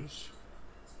 issues.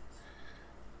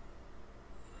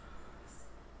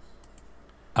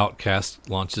 Outcast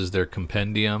launches their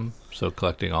compendium, so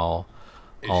collecting all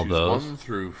Issues those. 1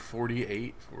 through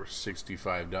 48 for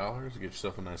 $65. Get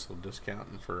yourself a nice little discount,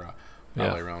 and for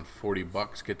probably around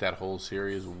 $40, get that whole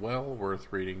series. Well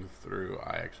worth reading through.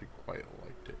 I actually quite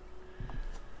liked it.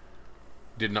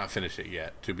 Did not finish it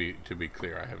yet. To be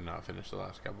clear, I have not finished the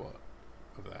last couple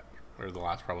of that, or the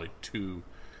last probably 2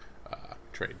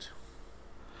 trades.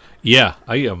 Yeah,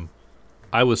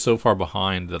 I was so far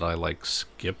behind that I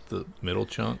skipped the middle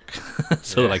chunk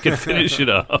so that I could finish it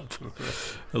up.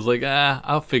 I was like,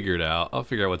 I'll figure it out. I'll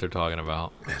figure out what they're talking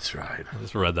about. That's right. I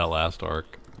just read that last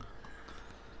arc.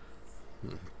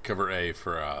 Cover A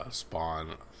for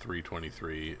Spawn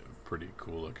 323. Pretty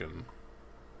cool looking.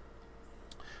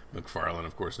 McFarlane,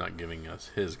 of course, not giving us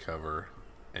his cover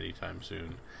anytime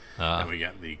soon. Uh, And we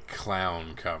got the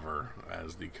clown cover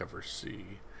as the cover C.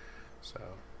 So,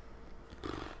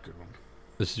 good one.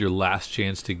 this is your last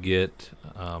chance to get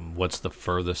what's the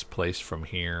furthest place from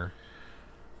here.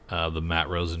 The Matt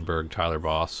Rosenberg, Tyler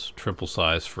Boss, triple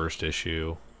size first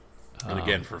issue. And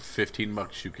again, for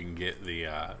 $15, you can get the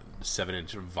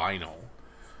 7-inch vinyl.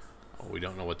 We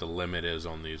don't know what the limit is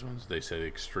on these ones. They say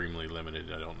extremely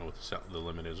limited. I don't know what the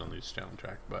limit is on these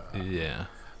soundtrack, but Yeah.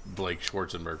 Blake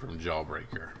Schwarzenberg from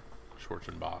Jawbreaker.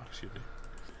 Schwarzenbach, excuse me.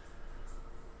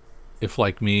 If,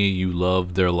 like me, you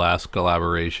loved their last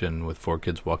collaboration with Four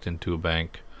Kids Walked Into a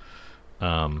Bank,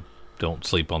 don't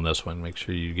sleep on this one. Make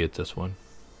sure you get this one.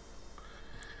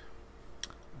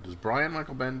 Does Brian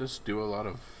Michael Bendis do a lot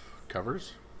of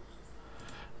covers?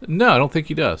 No, I don't think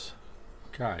he does.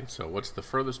 Okay, so what's the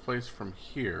furthest place from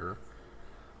here?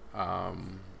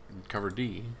 Cover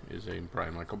D is a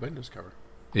Brian Michael Bendis cover.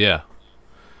 Yeah.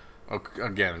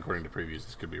 Again, according to previews,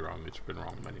 this could be wrong. It's been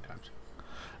wrong many times.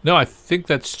 No, I think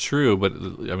that's true, but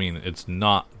I mean, it's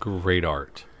not great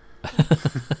art.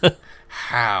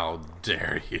 How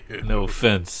dare you? No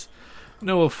offense.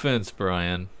 No offense,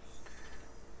 Brian.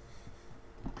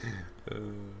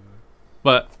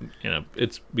 But,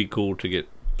 it's be cool to get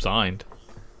signed.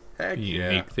 Heck yeah.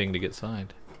 Unique thing to get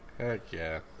signed. Heck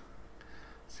yeah.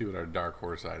 See what our dark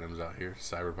horse items out here.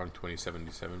 Cyberpunk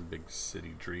 2077, Big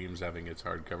City Dreams having its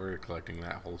hardcover, collecting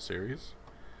that whole series.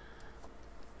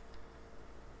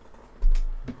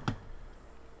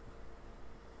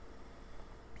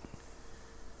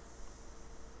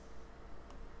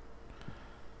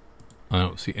 I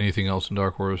don't see anything else in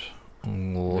Dark Horse.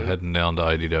 We're heading down to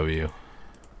IDW.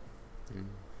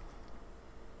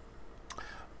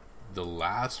 The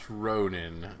Last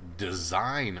Ronin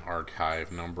Design Archive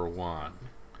 #1.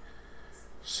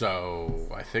 So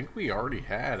I think we already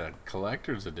had a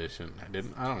collector's edition.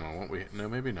 I don't know what we. No,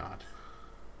 maybe not.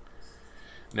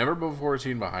 Never before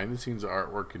seen behind-the-scenes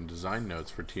artwork and design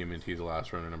notes for TMNT The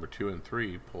Last Ronin #2 and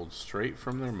 3, pulled straight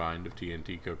from their mind of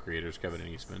TNT co-creators Kevin and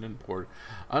Eastman and poured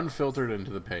unfiltered into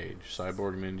the page.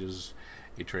 Cyborg ninjas,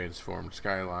 a transformed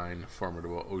skyline,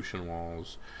 formidable ocean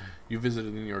walls. You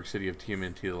visited the New York City of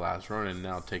TMNT The Last Ronin, and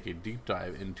now take a deep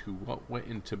dive into what went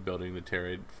into building the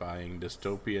terrifying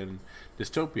dystopia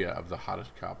of the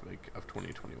hottest topic of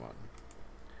 2021.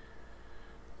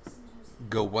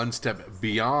 Go one step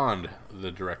beyond the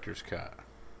director's cut.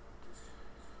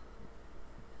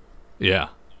 Yeah.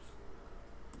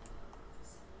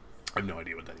 I have no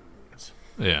idea what that even means.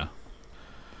 Yeah.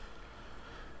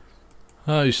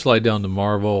 You slide down to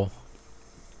Marvel.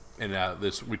 And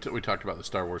this we talked about the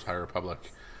Star Wars High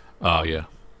Republic Yeah.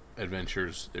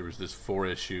 adventures. There was this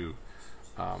 4-issue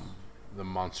the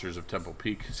Monsters of Temple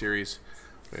Peak series.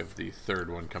 We have the third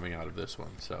one coming out of this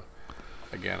one. So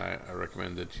again, I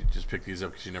recommend that you just pick these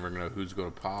up because you never know who's going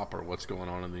to pop or what's going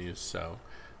on in these. So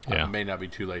it may not be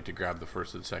too late to grab the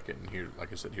first and second. And here,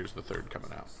 like I said, here's the third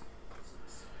coming out.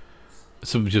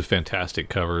 Some just fantastic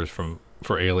covers for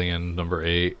Alien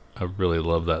 #8. I really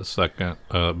love that second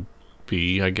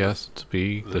B, I guess it's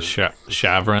B. The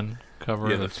Shavron cover.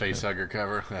 Yeah, the facehugger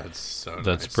cover. That's so nice.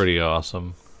 That's pretty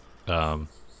awesome. They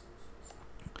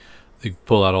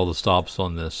pull out all the stops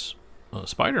on this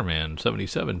Spider-Man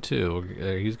 77 too.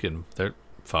 He's getting there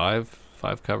five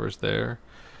covers there,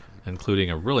 including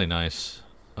a really nice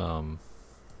Declan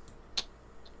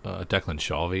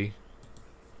Shalvey,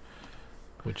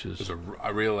 which is I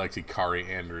really like the Kari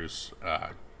Andrews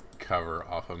cover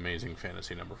off Amazing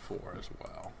Fantasy #4 as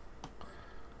well.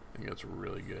 I think that's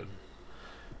really good.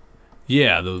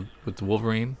 Yeah, with the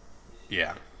Wolverine.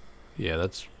 Yeah. Yeah,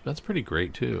 that's pretty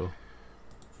great too.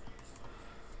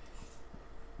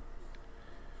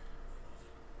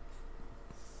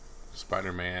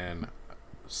 Spider-Man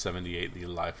 78, the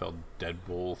Liefeld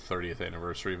Deadpool 30th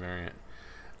anniversary variant.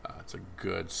 It's a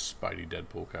good Spidey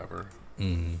Deadpool cover.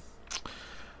 Mm-hmm.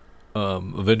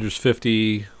 Avengers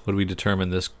 50. What do we determine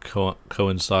this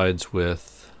coincides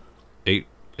with?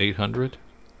 800.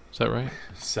 Is that right?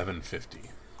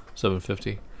 750.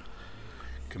 750.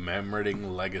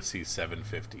 Commemorating Legacy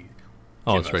 750.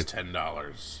 Oh, Give that's right.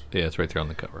 $10. Yeah, it's right there on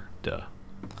the cover. Duh.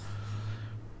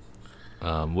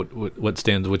 What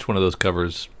stands? Which one of those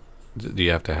covers do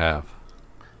you have to have?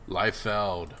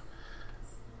 Liefeld.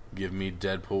 Give me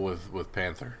Deadpool with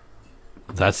Panther.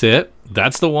 That's it.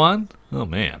 That's the one. Oh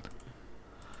man.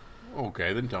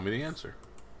 Okay, then tell me the answer.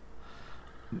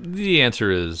 The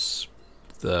answer is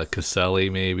the Caselli,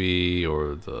 maybe,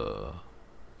 or the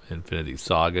Infinity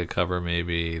Saga cover,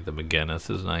 maybe. The McGinnis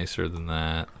is nicer than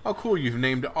that. Oh, cool! You've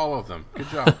named all of them. Good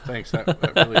job. Thanks.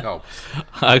 That really helps.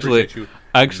 Actually, Appreciate you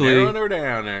actually, narrowing her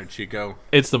down there, Chico.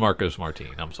 it's the Marcos Martin.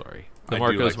 I'm sorry, the I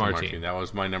Marcos do like the Martin. Martin. That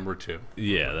was my number 2.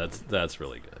 Yeah, that's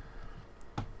really good.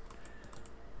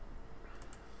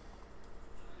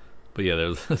 But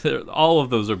yeah, all of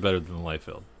those are better than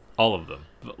Liefeld. All of them.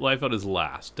 But Liefeld is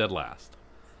last, dead last.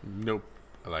 Nope.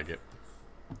 I like it.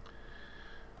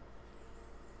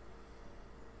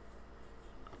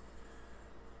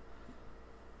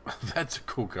 That's a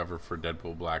cool cover for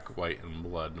Deadpool Black, White, and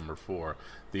Blood number 4.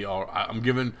 I'm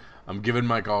giving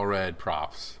Mike Allred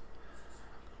props.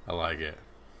 I like it.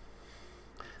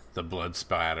 The blood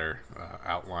spatter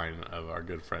outline of our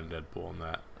good friend Deadpool in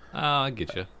that. Oh, I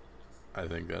get you. I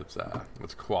think that's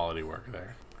quality work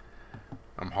there.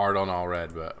 I'm hard on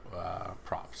Allred, but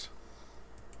props.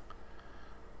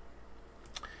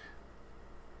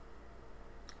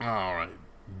 All right.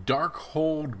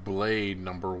 Darkhold Blade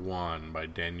number 1 by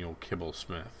Daniel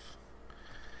Kibblesmith.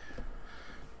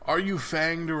 Are you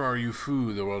fanged or are you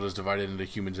Fu? The world is divided into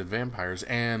humans and vampires,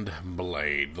 and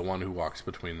Blade, the one who walks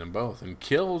between them both, and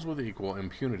kills with equal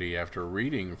impunity. After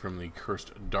reading from the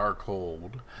cursed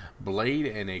Darkhold, Blade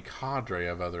and a cadre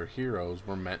of other heroes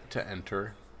were meant to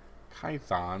enter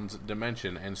Chthon's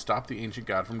dimension and stop the ancient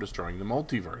god from destroying the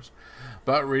multiverse.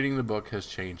 But reading the book has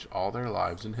changed all their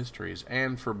lives and histories,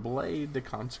 and for Blade, the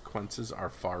consequences are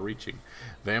far-reaching.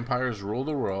 Vampires rule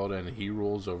the world, and he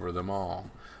rules over them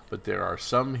all. But there are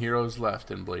some heroes left,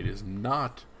 and Blade is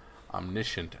not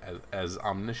omniscient as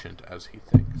omniscient as he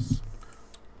thinks.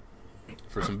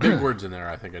 For some big words in there,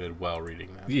 I think I did well reading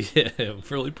that. Yeah, I'm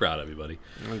really proud of you, buddy.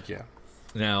 Like, yeah.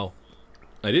 Now,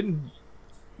 I didn't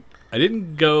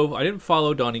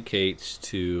follow Donny Cates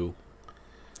to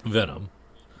Venom.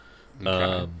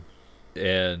 Okay.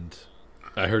 And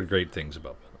I heard great things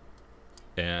about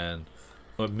Venom. And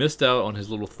I missed out on his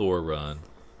little Thor run,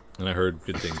 and I heard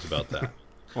good things about that.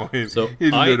 Well, his So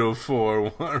little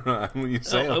 4-1 run, when you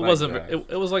say it wasn't. that.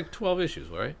 It was like 12 issues,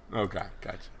 right? Okay,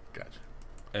 gotcha.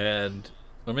 And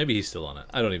or maybe he's still on it.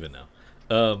 I don't even know.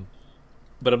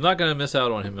 But I'm not going to miss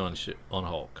out on him on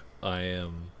Hulk. I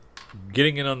am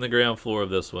getting in on the ground floor of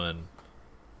this one,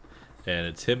 and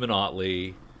it's him and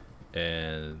Otley,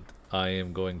 and I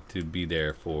am going to be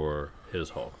there for his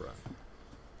Hulk run.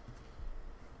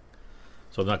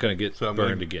 So I'm not going to get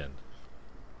burned again.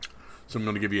 So I'm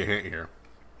going to give you a hint here.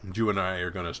 You and I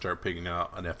are going to start picking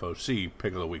out an FOC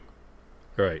pick of the week.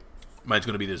 Right. Mine's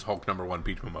going to be this Hulk number 1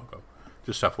 Peach Momoko.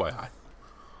 Just FYI.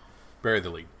 Bury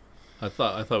the lead. I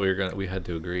thought we had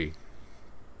to agree.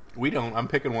 We don't. I'm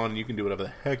picking one, and you can do whatever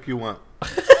the heck you want.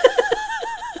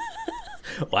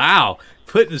 Wow,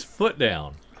 putting his foot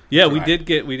down. Yeah, Right.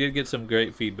 we did get some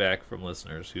great feedback from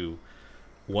listeners who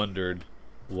wondered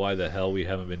why the hell we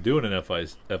haven't been doing an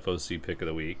FOC pick of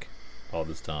the week all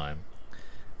this time.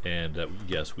 And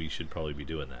yes, we should probably be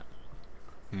doing that.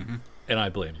 Mm-hmm. And I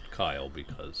blamed Kyle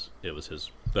because that was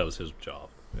his job.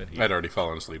 And I'd already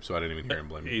fallen asleep, so I didn't even hear him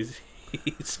blame me.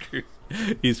 he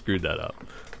screwed that up.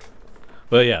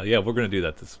 But yeah, we're gonna do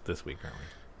that this week, aren't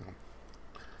we?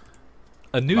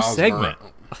 A new segment.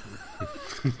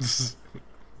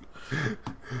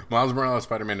 Miles Morales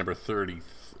Spider-Man number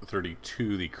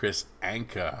 32. The Chris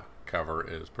Anka cover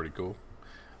is pretty cool.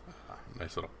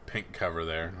 Nice little pink cover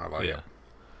there. I like it.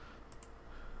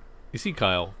 You see,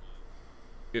 Kyle,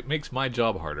 it makes my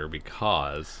job harder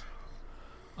because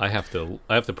I have to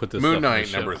put this Moon stuff Knight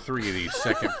in the number show. 3, the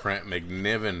second print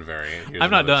McNiven variant. Here's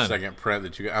I'm not another done. Second print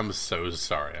that you got. I'm so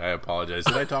sorry. I apologize.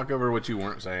 Did I talk over what you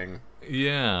weren't saying?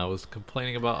 Yeah, I was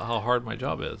complaining about how hard my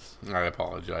job is. I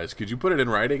apologize. Could you put it in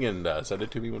writing and send it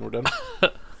to me when we're done?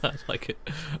 I'd like it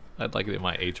in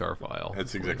my HR file.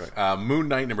 That's exactly. Moon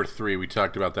Knight number 3. We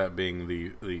talked about that being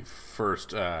the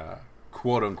first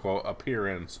quote unquote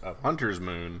appearance of Hunter's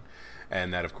Moon,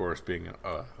 and that of course being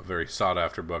a very sought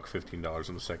after book, $15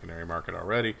 in the secondary market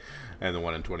already, and the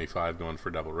 1 in 25 going for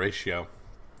double ratio.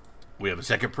 We have a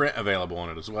second print available on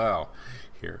it as well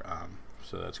here.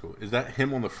 So that's cool. Is that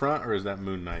him on the front, or is that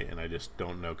Moon Knight? And I just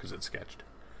don't know because it's sketched.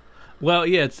 Well,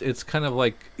 yeah, it's kind of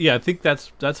like, yeah, I think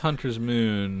that's Hunter's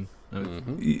Moon,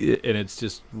 Mm-hmm. and it's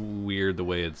just weird the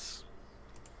way it's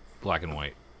black and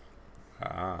white.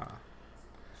 Ah,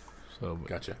 So,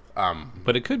 gotcha.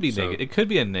 but it could be So- it could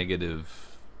be a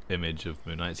negative image of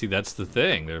Moon Knight. See, that's the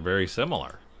thing; they're very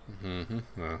similar.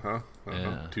 Yeah.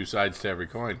 Two sides to every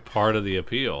coin. Part of the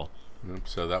appeal. Yep,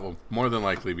 so that will more than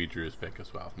likely be Drew's pick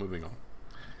as well. Moving on.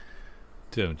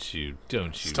 Don't you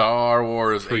Star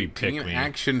Wars pre-pick 18 me.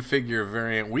 action figure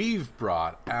variant. We've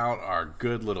brought out our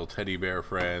good little teddy bear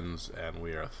friends, and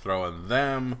we are throwing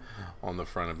them on the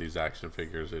front of these action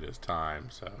figures. It is time,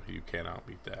 so you cannot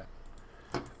beat that.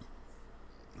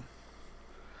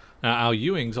 Now, Al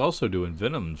Ewing's also doing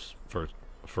Venom's first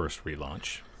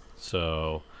relaunch.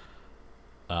 So,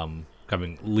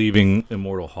 leaving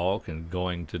Immortal Hulk and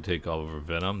going to take over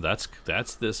Venom. That's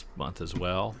this month as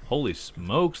well. Holy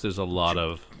smokes! There's a lot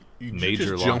of You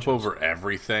major just jump launches. over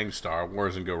everything Star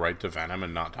Wars and go right to Venom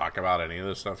and not talk about any of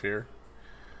this stuff here.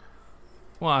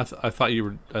 Well, I thought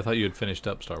you had finished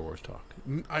up Star Wars talk.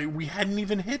 We hadn't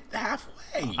even hit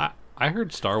halfway. I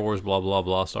heard Star Wars blah blah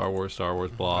blah, Star Wars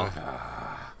blah.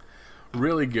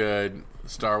 Really good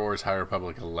Star Wars High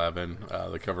Republic 11.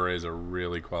 The cover is a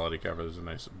really quality cover. There's a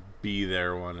nice B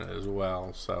there one as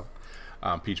well. So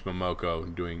Peach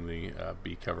Momoko doing the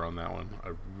B cover on that one.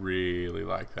 I really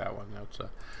like that one. That's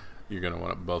you're going to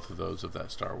want both of those of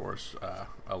that Star Wars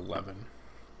 11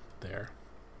 there.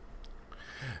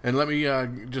 And let me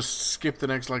just skip the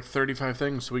next 35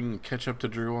 things so we can catch up to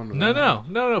Drew on.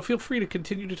 No. Feel free to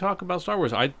continue to talk about Star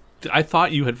Wars. I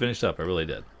thought you had finished up. I really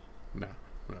did. No.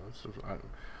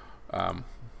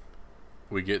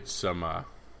 We get some.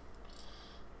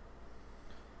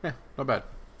 Yeah, not bad.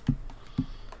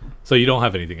 So you don't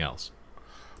have anything else?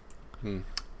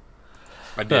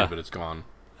 I did, but it's gone.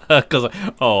 Because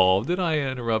did I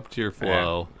interrupt your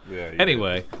flow? Yeah.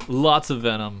 Anyway, lots of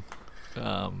Venom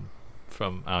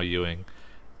from Al Ewing,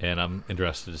 and I'm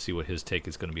interested to see what his take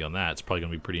is going to be on that. It's probably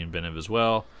going to be pretty inventive as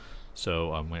well,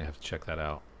 so I'm going to have to check that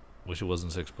out. Wish it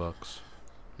wasn't $6.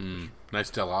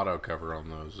 Nice Delato cover on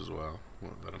those as well.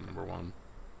 Venom number 1.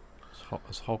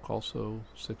 Is Hulk also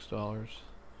 $6?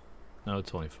 No,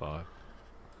 it's only $5.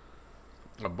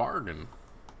 A bargain.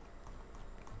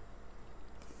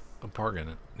 A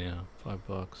bargain, yeah,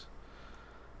 $5.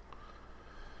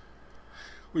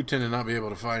 We tend to not be able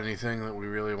to find anything that we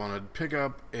really want to pick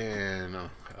up in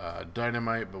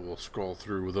Dynamite, but we'll scroll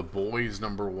through The Boys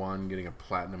number 1, getting a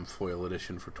platinum foil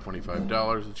edition for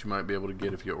 $25 that you might be able to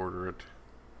get if you order it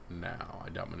now. I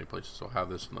doubt many places will have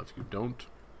this unless you don't.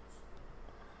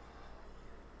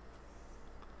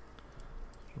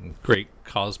 Great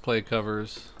cosplay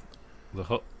covers.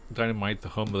 Dynamite, the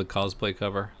home of the cosplay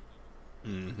cover.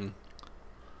 Mm-hmm.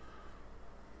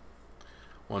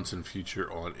 Once in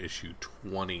Future on issue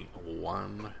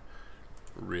 21.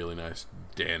 Really nice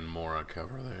Dan Mora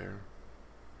cover there.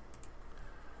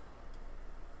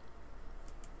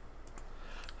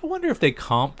 I wonder if they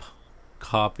comp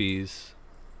copies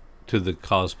to the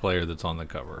cosplayer that's on the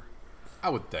cover. I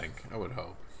would think. I would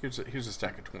hope. Here's a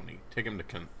stack of 20. Take him to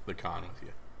the con with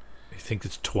you. You think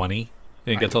it's 20? You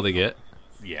think that's all they get?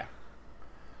 Yeah.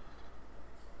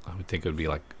 I would think it would be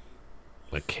like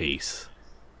a case.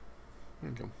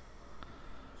 Okay.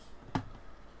 But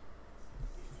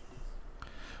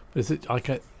is it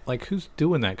like who's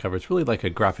doing that cover? It's really like a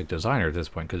graphic designer at this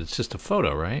point because it's just a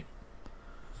photo, right?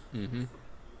 Mm-hmm.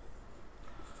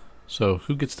 So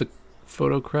who gets the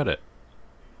photo credit?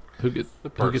 Who gets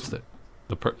the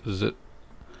is it?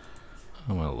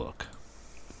 I'm gonna look.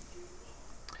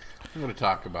 I'm going to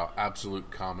talk about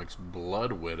Absolute Comics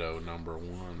Blood Widow number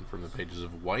 1 from the pages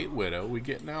of White Widow. We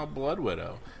get now Blood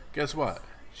Widow. Guess what?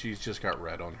 She's just got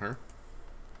red on her.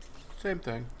 Same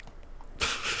thing.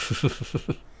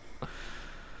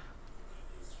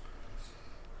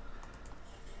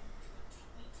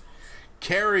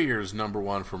 Carriers number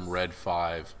 1 from Red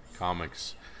 5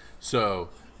 Comics. So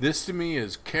this to me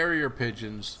is carrier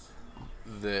pigeons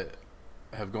that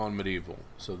have gone medieval.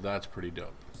 So that's pretty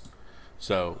dope.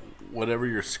 So whatever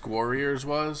your Squarriors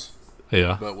was,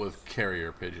 Yeah. but with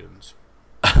carrier pigeons.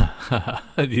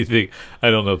 Do you think?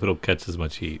 I don't know if it'll catch as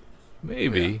much heat.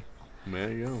 Maybe. Yeah.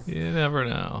 There you go. You never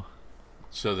know.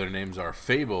 So their names are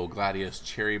Fable, Gladius,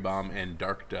 Cherry Bomb, and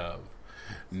Dark Dove.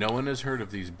 No one has heard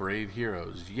of these brave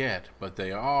heroes yet, but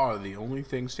they are the only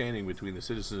thing standing between the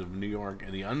citizens of New York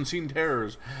and the unseen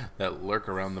terrors that lurk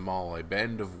around the mall. A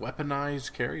band of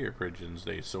weaponized carrier pigeons.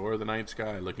 They soar the night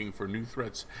sky looking for new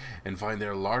threats and find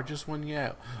their largest one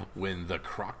yet when the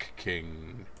Croc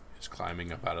King is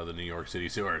climbing up out of the New York City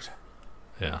sewers.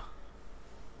 Yeah.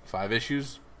 5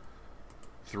 issues,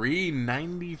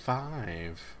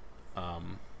 $3.95.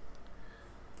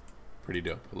 Pretty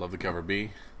dope. I love the cover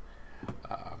B.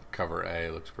 Cover A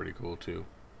looks pretty cool too,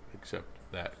 except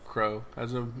that Crow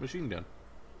has a machine gun.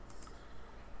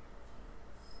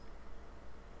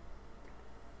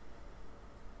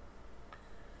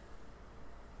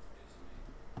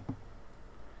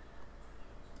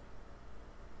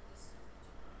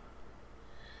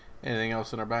 Anything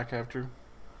else in our back after?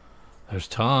 There's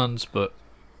tons, but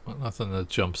nothing that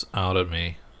jumps out at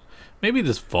me. Maybe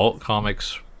this Vault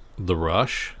Comics The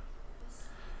Rush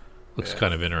looks Yeah.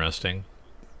 kind of interesting.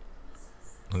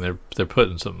 And they're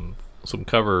putting some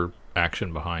cover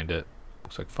action behind it.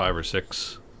 Looks like 5 or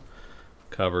 6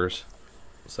 covers,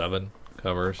 7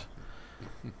 covers.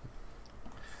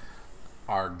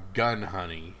 Our Gun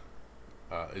Honey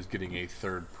is getting a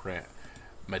third print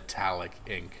metallic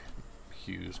ink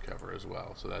hues cover as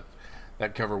well. So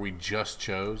that cover we just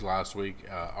chose last week,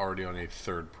 already on a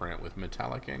third print with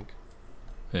metallic ink.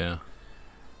 Yeah.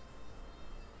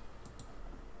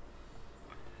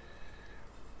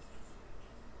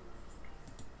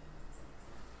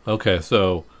 Okay,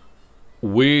 so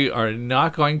we are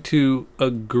not going to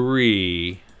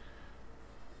agree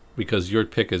because your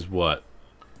pick is what?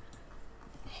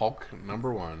 Hulk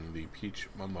 #1, the Peach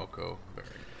Momoko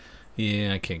variant.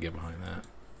 Yeah, I can't get behind that.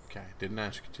 Okay, didn't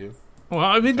ask you to. Well,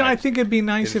 I mean, I fact- think it'd be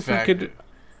nice In if fact,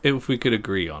 we could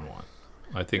agree on one.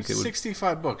 I think it's it would.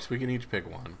 65 books. We can each pick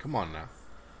one. Come on now.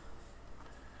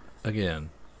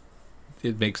 Again,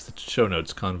 it makes the show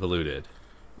notes convoluted.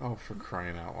 Oh, for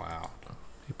crying out loud.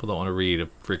 People don't want to read a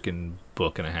freaking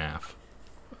book and a half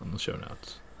on the show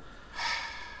notes.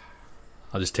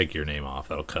 I'll just take your name off.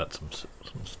 That'll cut some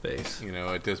space. You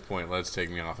know, at this point, let's take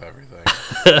me off everything.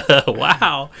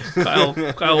 Wow.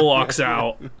 Kyle walks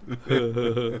out.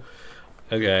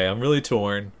 Okay, I'm really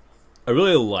torn. I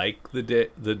really like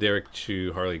the Derek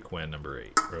Chew Harley Quinn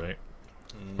 #8, right?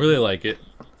 Really like it.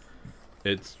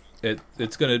 It's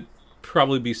going to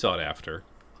probably be sought after.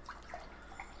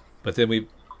 But then we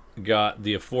got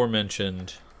the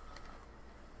aforementioned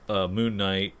Moon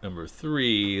Knight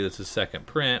 #3. That's a second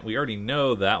print. We already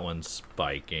know that one's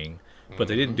spiking, but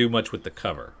they didn't do much with the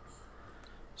cover.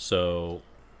 So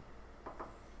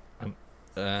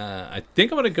I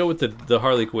think I'm going to go with the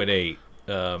Harley Quinn 8,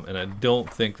 and I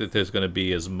don't think that there's going to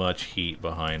be as much heat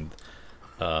behind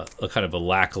a kind of a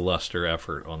lackluster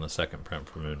effort on the second print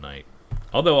for Moon Knight.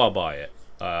 Although I'll buy it,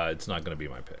 it's not going to be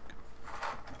my pick.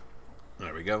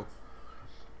 There we go.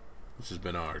 This has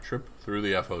been our trip through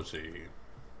the FOC.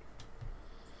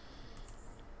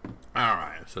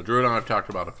 Alright, so Drew and I have talked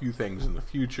about a few things in the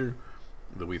future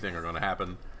that we think are going to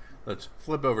happen. Let's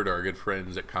flip over to our good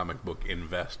friends at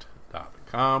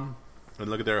comicbookinvest.com and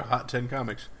look at their Hot 10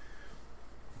 comics.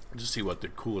 Just see what the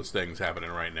coolest things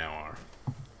happening right now are.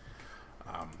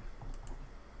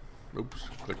 Oops,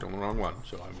 clicked on the wrong one,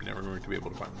 so I'm never going to be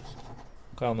able to find this.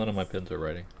 Kyle, none of my pins are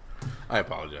writing. I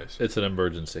apologize. It's an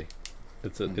emergency.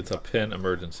 It's a pin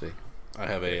emergency. I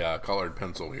have a colored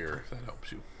pencil here, if that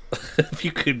helps you. If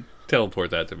you could teleport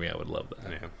that to me, I would love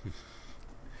that. Yeah.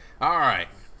 All right.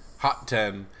 Hot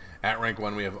 10. At rank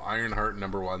 1, we have Ironheart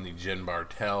 #1, the Jen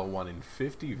Bartel 1 in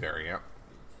 50 variant.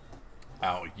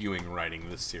 Al Ewing writing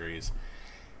this series.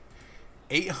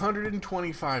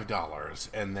 $825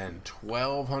 and then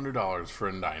 $1,200 for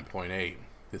a 9.8.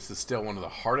 This is still one of the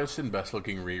hardest and best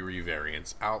looking Riri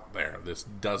variants out there. This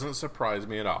doesn't surprise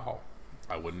me at all.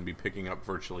 I wouldn't be picking up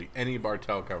virtually any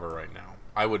Bartel cover right now.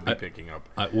 I would be picking up.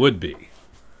 I would be.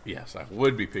 Yes, I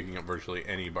would be picking up virtually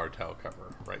any Bartel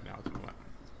cover right now at the moment.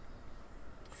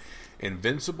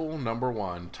 Invincible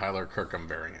 #1, Tyler Kirkham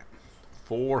variant.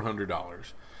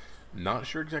 $400. Not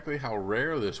sure exactly how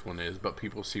rare this one is, but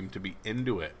people seem to be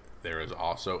into it. There is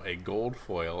also a gold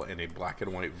foil and a black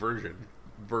and white virgin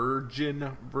version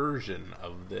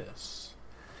of this.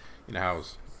 You know how I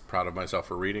was proud of myself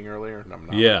for reading earlier? I'm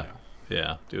not Yeah. right now.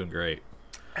 Yeah, doing great.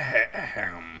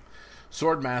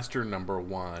 Swordmaster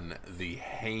 #1, the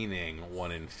Haining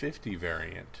 1 in 50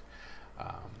 variant.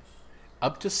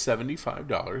 Up to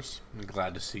 $75. I'm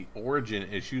glad to see Origin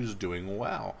issues doing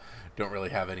well. Don't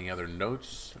really have any other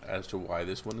notes as to why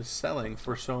this one is selling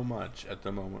for so much at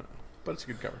the moment, but it's a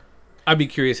good cover. I'd be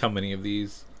curious how many of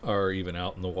these are even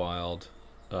out in the wild.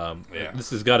 Yeah.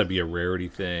 This has got to be a rarity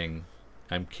thing.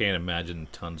 I can't imagine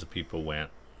tons of people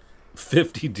went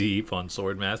 50 deep on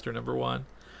Swordmaster #1.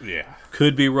 Yeah.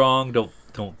 Could be wrong.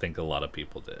 Don't think a lot of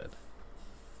people did.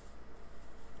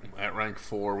 At rank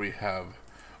 4, we have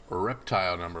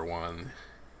Reptile #1,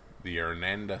 the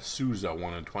Hernanda Souza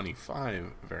 1 in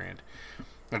 25 variant.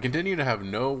 I continue to have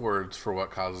no words for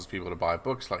what causes people to buy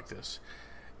books like this.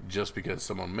 Just because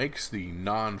someone makes the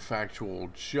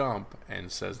non-factual jump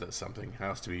and says that something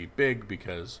has to be big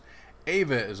because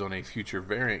Ava is on a future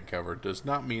variant cover does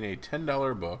not mean a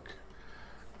 $10 book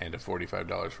and a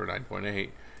 $45 for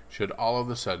 9.8 should all of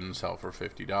a sudden sell for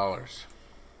 $50.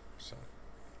 So,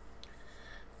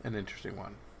 an interesting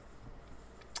one.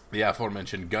 The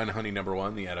aforementioned Gun Honey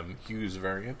 #1, the Adam Hughes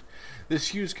variant. This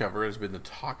Hughes cover has been the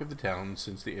talk of the town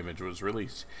since the image was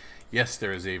released. Yes,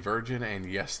 there is a Virgin, and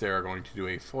yes, they are going to do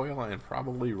a foil and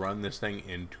probably run this thing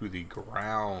into the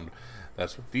ground.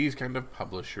 That's what these kind of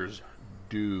publishers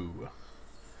do,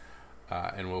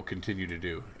 and will continue to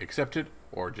do. Accept it,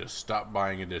 or just stop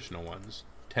buying additional ones.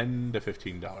 $10 to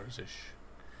 $15-ish.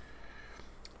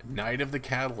 Knight of the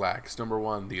Cadillacs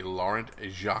 #1, the Laurent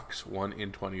Jacques 1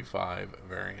 in 25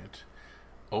 variant.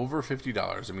 Over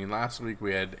 $50. I mean, last week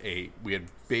we had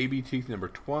baby teeth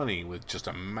 #20 with just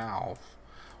a mouth.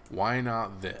 Why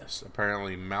not this?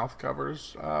 Apparently, mouth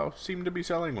covers seem to be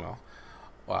selling well.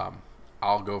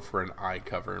 I'll go for an eye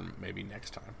cover maybe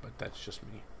next time, but that's just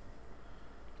me.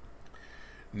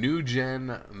 New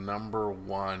Gen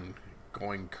 #1,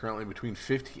 going currently between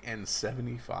 $50 and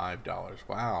 $75.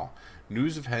 Wow.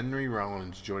 News of Henry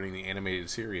Rollins joining the animated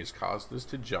series caused this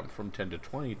to jump from 10 to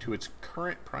 20 to its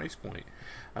current price point.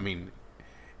 I mean,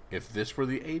 if this were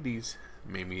the 80s,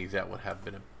 maybe that would have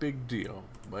been a big deal,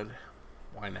 but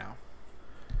why now?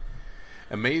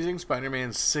 Amazing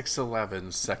Spider-Man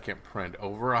 611 second print,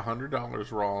 over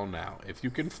 $100 raw now. If you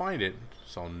can find it,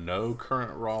 so no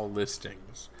current raw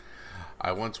listings.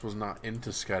 I once was not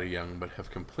into Scotty Young, but have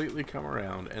completely come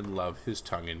around and love his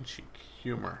tongue-in-cheek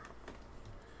humor.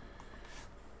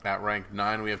 At rank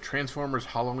 9, we have Transformers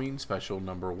Halloween Special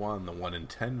 #1, the 1 in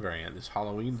 10 variant. This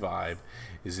Halloween vibe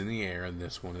is in the air, and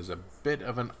this one is a bit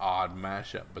of an odd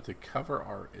mashup, but the cover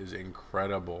art is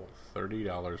incredible,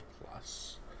 $30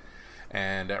 plus.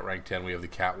 And at rank 10, we have the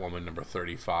Catwoman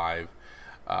 #35,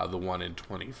 the 1 in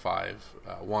 25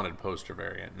 wanted poster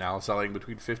variant. Now selling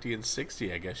between 50 and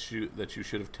 60. I guess you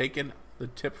should have taken the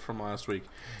tip from last week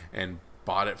and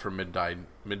bought it from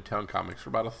Midtown Comics for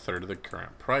about a third of the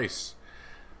current price.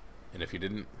 And if you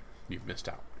didn't, you've missed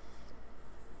out.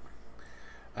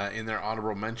 In their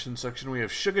honorable mention section, we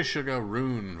have Suga Suga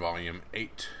Rune Volume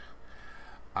 8.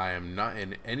 I am not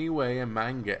in any way a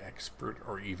manga expert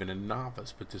or even a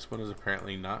novice, but this one is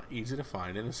apparently not easy to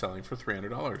find and is selling for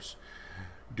 $300.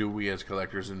 Do we as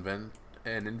collectors and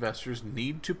investors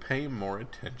need to pay more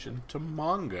attention to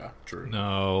manga, Drew?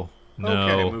 No,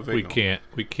 Okay,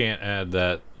 we can't add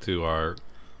that to our.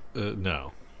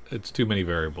 No, it's too many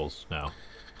variables now.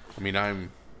 I mean,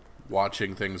 I'm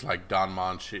watching things like Don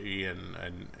Manchi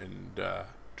and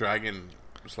Dragon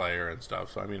Slayer and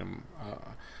stuff. So I mean,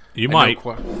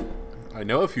 I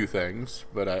know a few things,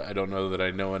 but I don't know that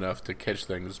I know enough to catch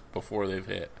things before they've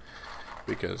hit,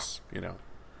 because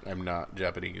I'm not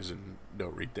Japanese and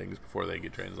don't read things before they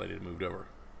get translated and moved over.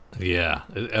 Yeah,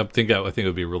 I think it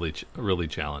would be really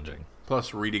challenging.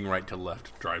 Plus, reading right to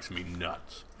left drives me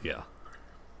nuts. Yeah.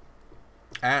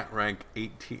 At rank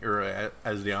 18, or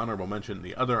as the honorable mention,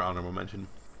 the other honorable mention,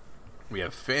 we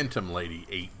have Phantom Lady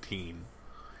 18.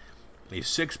 A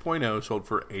 6.0 sold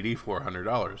for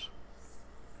 $8,400,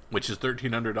 which is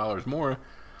 $1,300 more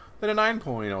than a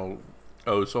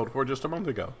 9.0 sold for just a month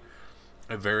ago.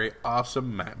 A very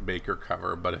awesome Matt Baker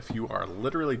cover, but if you are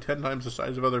literally 10 times the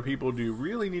size of other people, do you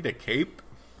really need a cape?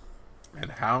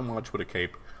 And how much would a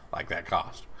cape like that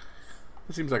cost?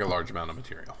 It seems like a large amount of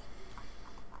material.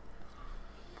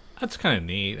 That's kind of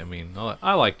neat. I mean,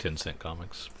 I like 10 cent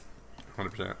comics.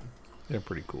 100%. They're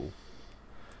pretty cool.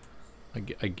 I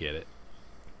get it.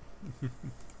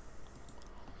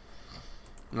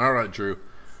 All right, Drew.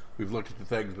 We've looked at the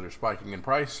things that are spiking in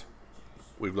price.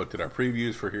 We've looked at our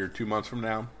previews for here 2 months from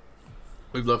now.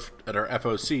 We've looked at our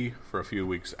FOC for a few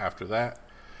weeks after that.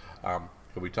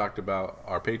 We talked about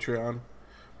our Patreon,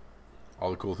 all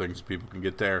the cool things people can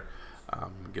get there.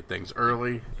 Get things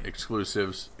early,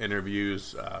 exclusives,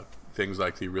 interviews, things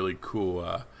like the really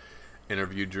cool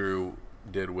interview Drew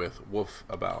did with Wolf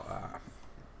about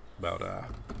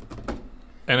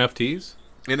NFTs?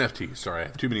 NFTs, sorry. I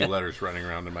have too many letters running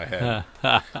around in my head.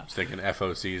 I was thinking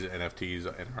FOCs, NFTs,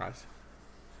 Enterprise.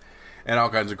 And all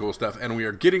kinds of cool stuff. And we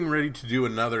are getting ready to do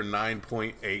another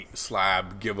 9.8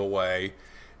 slab giveaway,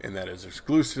 and that is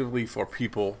exclusively for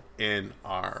people in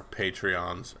our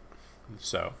Patreons.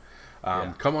 So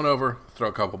come on over, throw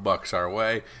a couple bucks our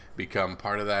way, become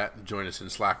part of that, join us in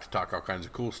Slack to talk all kinds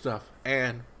of cool stuff,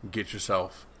 and get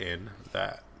yourself in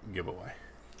that giveaway.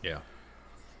 Yeah.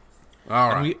 All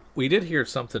right. And we did hear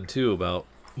something, too, about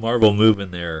Marvel moving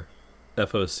their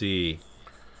FOC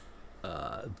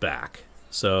back.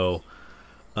 So,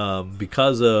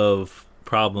 because of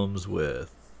problems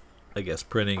with, I guess,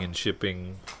 printing and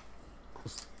shipping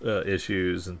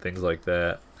issues and things like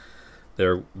that,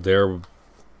 they're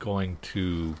going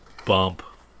to bump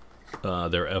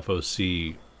their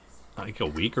FOC like a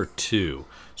week or two.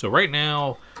 So right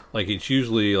now, like, it's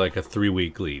usually like a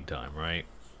 3-week lead time, right?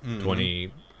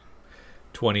 Mm-hmm.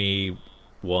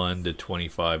 21 to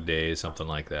 25 days, something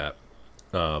like that,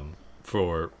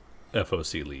 for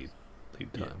FOC lead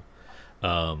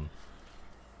time,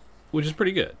 which is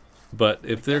pretty good. But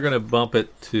if they're going to bump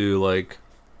it to like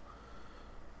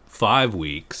 5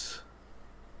 weeks,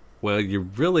 well, you're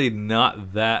really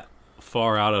not that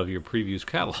far out of your previews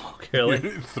catalog, really.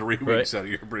 3 weeks Right. out of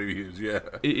your previews, yeah.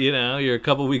 You know, you're a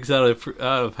couple weeks out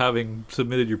of having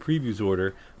submitted your previews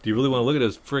order. Do you really want to look at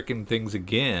those frickin' things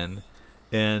again?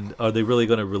 And are they really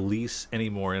going to release any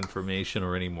more information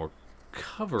or any more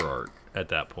cover art at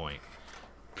that point?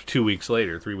 2 weeks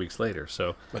later, 3 weeks later.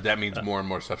 So, But that means more and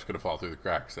more stuff's going to fall through the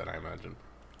cracks, then, I imagine.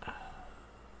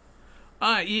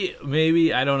 yeah,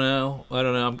 maybe. I don't know.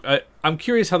 I'm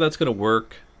curious how that's going to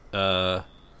work. I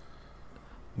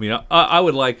mean, I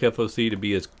would like FOC to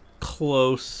be as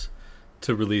close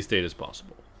to release date as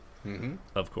possible. Mm-hmm.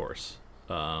 Of course,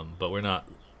 but we're not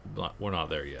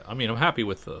there yet. I mean, I'm happy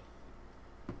with the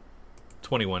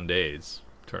 21 days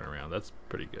turnaround. That's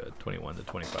pretty good. 21 to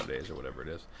 25 days or whatever it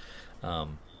is.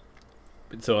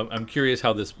 So I'm curious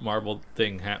how this Marvel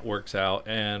thing works out,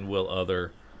 and will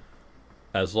other,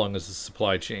 as long as the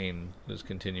supply chain is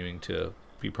continuing to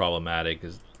be problematic,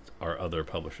 are other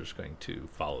publishers going to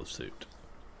follow suit?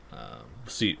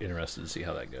 Interested to see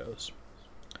how that goes.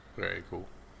 Very cool.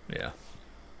 Yeah.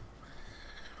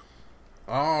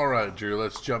 All right, Drew,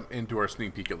 let's jump into our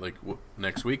sneak peek at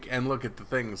next week and look at the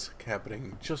things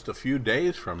happening just a few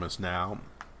days from us now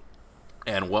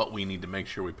and what we need to make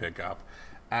sure we pick up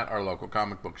at our local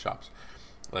comic book shops.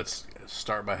 Let's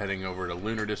start by heading over to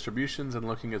Lunar Distributions and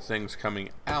looking at things coming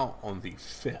out on the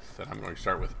 5th. And I'm going to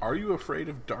start with Are You Afraid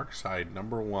of Darkseid,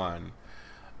 #1.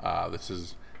 This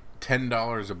is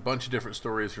 $10, a bunch of different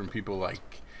stories from people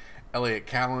like Elliot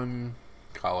Callan,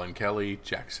 Colin Kelly,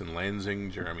 Jackson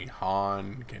Lansing, Jeremy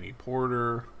Hahn, Kenny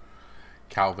Porter,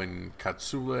 Calvin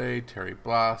Katsule, Terry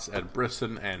Blass, Ed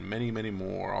Brisson, and many, many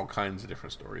more. All kinds of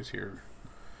different stories here.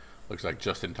 Looks like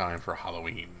just in time for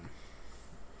Halloween.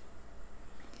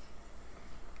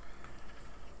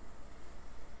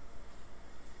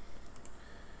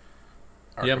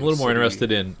 Yeah, I'm a little more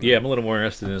interested in. Yeah, I'm a little more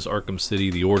interested in this Arkham City: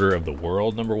 The Order of the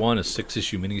World #1, a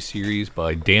 6-issue miniseries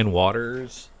by Dan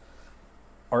Waters,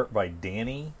 art by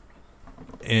Danny,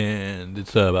 and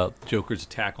it's about Joker's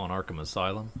attack on Arkham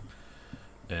Asylum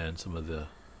and some of the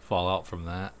fallout from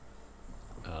that.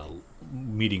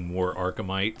 Meeting more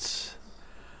Arkhamites,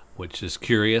 which is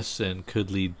curious and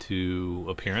could lead to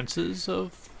appearances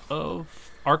of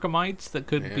Arkhamites that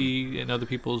could be in other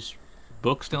people's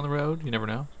books down the road. You never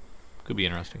know. Could be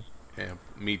interesting. Yeah,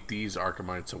 meet these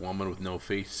Arkhamites: a woman with no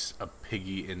face, a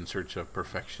piggy in search of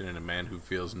perfection, and a man who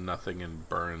feels nothing and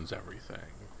burns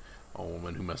everything. A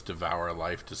woman who must devour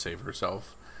life to save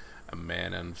herself. A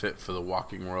man unfit for the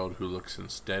walking world who looks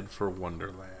instead for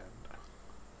Wonderland.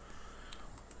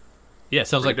 Yeah,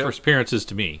 sounds like first appearances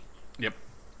to me. Yep.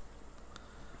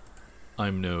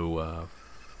 I'm no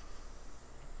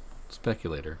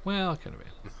speculator. Well, I kind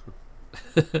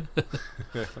of am.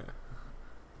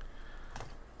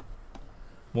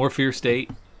 More Fear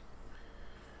State.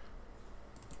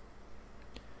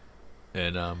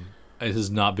 And it has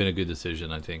not been a good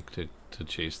decision, I think, to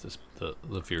chase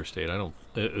the Fear State.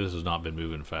 This has not been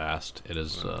moving fast. It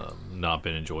has not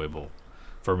been enjoyable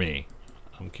for me.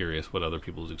 I'm curious what other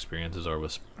people's experiences are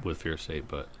with Fear State,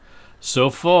 but so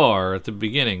far at the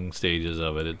beginning stages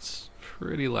of it, it's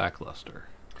pretty lackluster.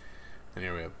 And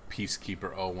here we have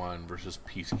Peacekeeper 01 versus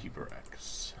Peacekeeper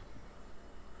X.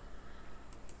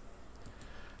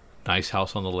 Nice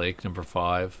House on the Lake,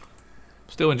 #5.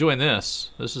 Still enjoying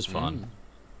this. This is fun.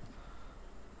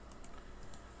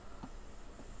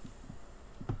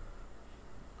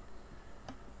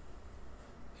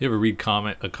 You ever read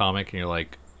a comic and you're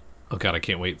like, oh god, I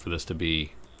can't wait for this to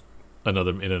be in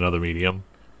another medium.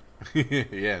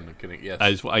 Yeah, no kidding. Yes.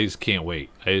 I just can't wait.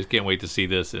 I just can't wait to see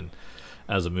this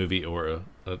as a movie or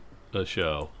a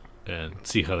show and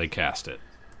see how they cast it.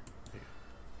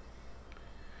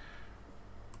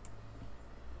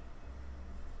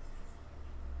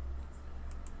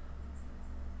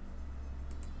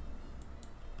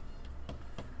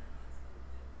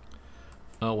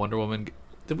 Wonder Woman.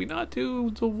 Did we not do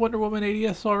the Wonder Woman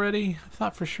 80th already? I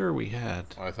thought for sure we had.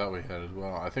 I thought we had as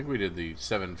well. I think we did the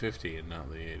 750 and not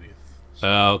the 80th. So.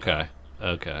 Oh, okay.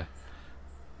 Okay.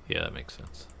 Yeah, that makes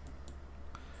sense.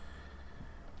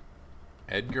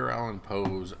 Edgar Allan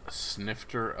Poe's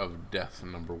Snifter of Death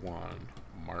 #1.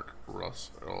 Mark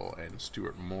Russell and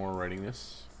Stuart Moore writing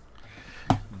this.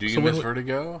 Do you miss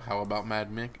Vertigo? How about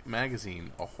Mad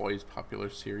Magazine? Ahoy's popular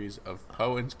series of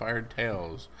Poe-inspired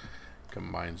tales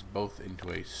combines both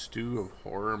into a stew of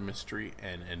horror, mystery,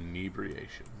 and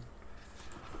inebriation.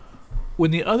 when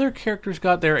the other characters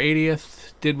got their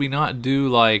 80th, did we not do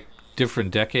like different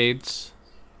decades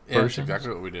Yeah, that's versions?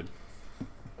 exactly what we did.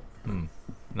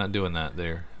 Not doing that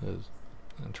there. That was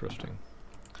interesting.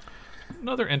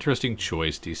 Another interesting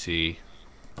choice, DC.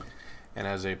 And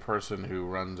as a person who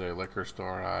runs a liquor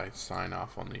store, I sign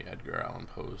off on the Edgar Allan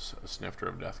Poe's Snifter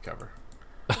of Death cover.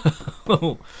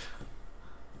 the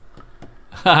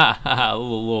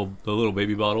little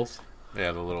baby bottles.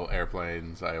 Yeah, the little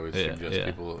airplanes. I always Yeah, suggest yeah.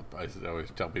 people. I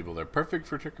always tell people they're perfect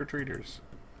for trick or treaters.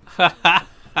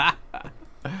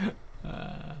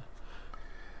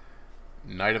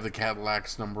 Night of the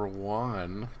Cadillacs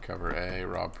 #1, cover A,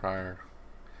 Rob Pryor.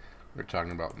 We are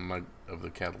talking about Night of the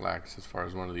Cadillacs as far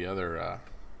as one of the other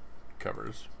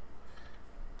covers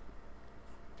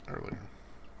earlier.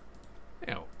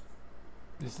 Yeah.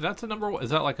 That's a number one. Is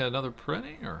that like another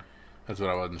printing or? That's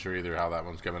what I wasn't sure either, how that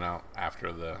one's coming out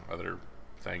after the other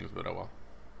things, but oh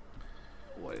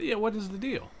well. Yeah. What is the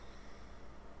deal?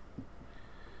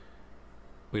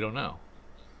 We don't know.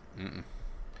 Mm-mm.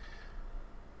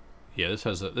 Yeah.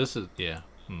 This is. Yeah.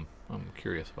 I'm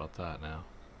curious about that now.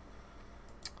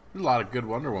 There's a lot of good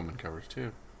Wonder Woman covers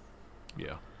too.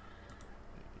 Yeah.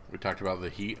 We talked about the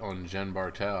heat on Jen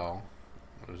Bartel.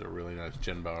 It was a really nice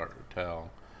Jen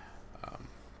Bartel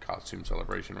costume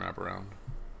celebration wraparound.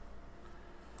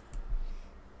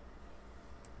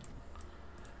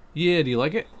 Yeah. Do you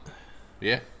like it?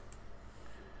 Yeah.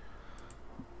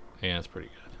 Yeah, it's pretty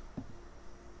good.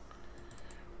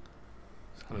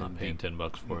 I'm not paying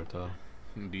 $10 for it though.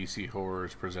 DC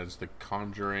Horrors presents The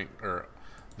Conjuring,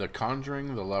 The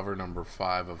Conjuring, The Lover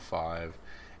 #5 of 5,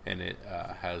 and it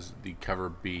has the cover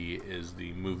B is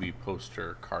the movie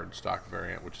poster cardstock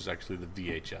variant, which is actually the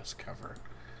VHS cover.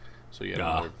 So you have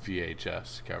another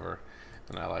VHS cover,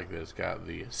 and I like this. It's got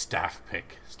the staff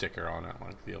pick sticker on it,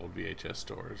 like the old VHS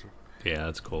stores. Yeah,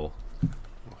 that's cool.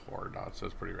 Horror dots.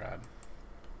 That's pretty rad.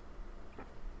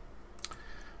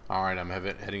 All right, I'm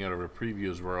heading over to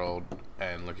Previews World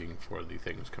and looking for the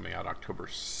things coming out October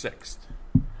 6th.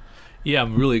 Yeah,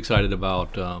 I'm really excited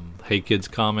about Hey Kids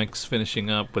Comics finishing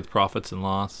up with Profits and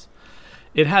Loss.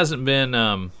 It hasn't been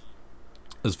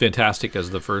as fantastic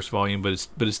as the first volume, but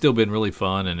it's still been really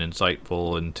fun and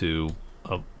insightful into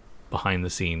a behind the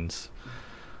scenes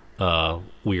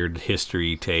weird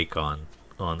history take on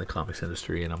the comics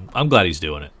industry, and I'm glad he's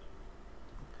doing it.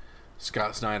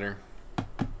 Scott Snyder,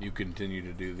 you continue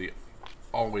to do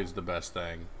always the best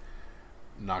thing.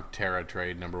 Nocterra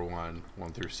trade #1,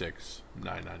 1 through 6,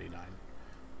 $9.99.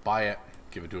 Buy it,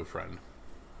 give it to a friend.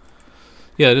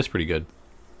 Yeah, it is pretty good.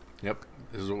 Yep,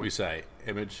 this is what we say.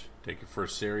 Image, take your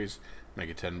first series, make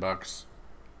it $10.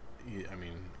 I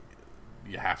mean,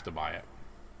 you have to buy it.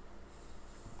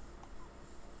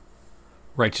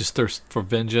 Righteous Thirst for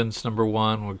Vengeance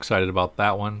 #1. We're excited about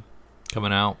that one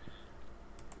coming out.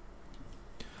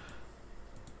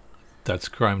 That's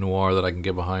crime noir that I can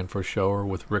get behind for sure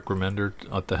with Rick Remender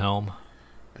at the helm.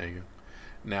 There you go.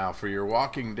 Now, for your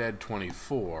Walking Dead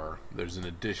 24, there's an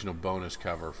additional bonus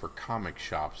cover for comic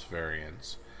shops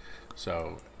variants.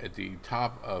 So, at the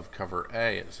top of cover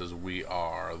A, it says, "We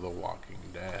are the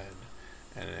Walking Dead."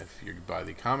 And if you buy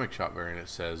the comic shop variant, it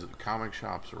says, "Comic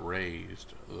shops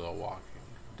raised the Walking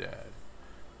Dead."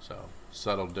 So,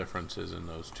 subtle differences in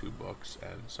those two books,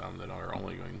 and some that are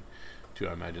only going to,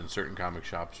 I imagine, certain comic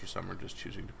shops, or some are just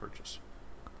choosing to purchase.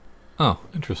 Oh,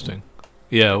 interesting.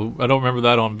 Yeah, I don't remember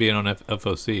that on being on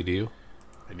FOC, do you?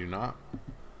 I do not.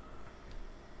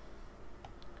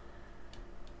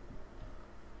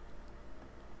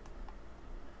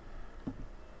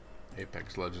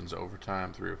 Apex Legends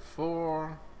Overtime 3 of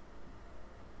 4.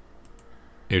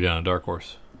 You're down at Dark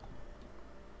Horse.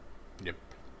 Yep.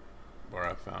 Where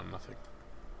I found nothing.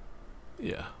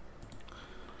 Yeah.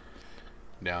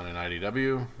 Down in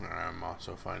IDW, I'm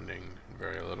also finding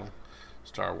very little.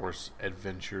 Star Wars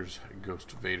Adventures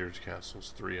Ghost Vader's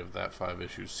Castles 3 of that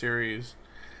 5-issue series.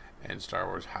 And Star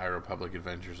Wars High Republic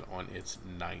Adventures on its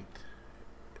 9th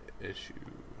issue.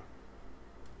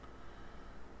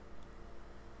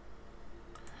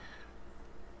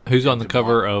 Who's on the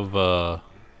cover of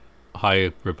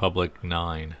High Republic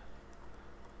 9?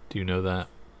 Do you know that?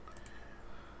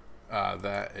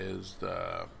 That is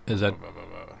the... Is that...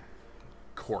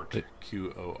 Court.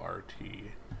 Qort.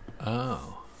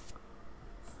 Oh.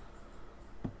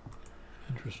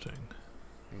 Interesting.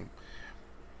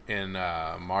 In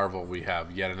Marvel, we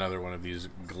have yet another one of these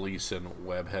Gleason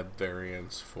Webhead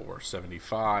variants for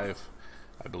 $75.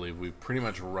 I believe we've pretty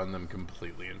much run them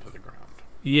completely into the ground.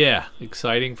 Yeah,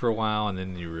 exciting for a while, and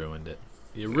then you ruined it.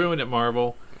 You ruined it,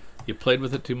 Marvel. You played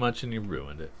with it too much, and you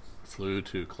ruined it. Flew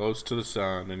too close to the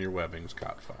sun, and your webbings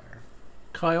caught fire.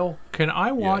 Kyle, can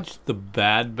I watch the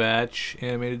Bad Batch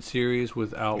animated series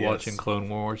without watching Clone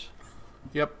Wars?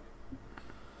 Yep.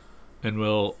 And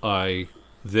will I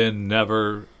then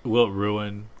will it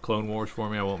ruin Clone Wars for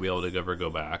me? I won't be able to ever go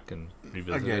back and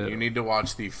revisit it. Again, you need to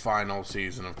watch the final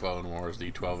season of Clone Wars,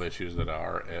 the 12 issues that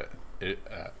are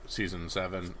season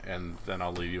 7, and then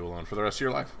I'll leave you alone for the rest of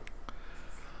your life.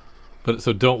 But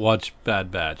so don't watch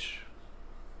Bad Batch.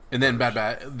 And then Bad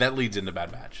Batch, that leads into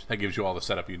Bad Batch. That gives you all the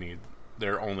setup you need.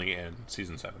 They're only in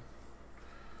season 7.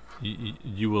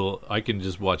 You will. I can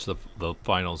just watch the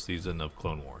final season of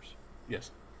Clone Wars.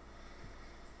 Yes.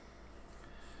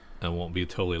 And won't be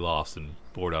totally lost and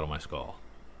bored out of my skull.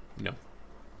 No.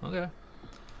 Okay.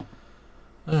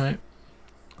 All right.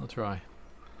 I'll try.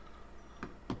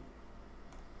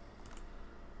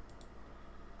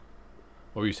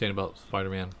 What were you saying about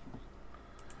Spider-Man?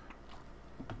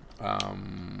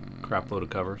 Crap load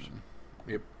of covers.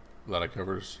 Yep. A lot of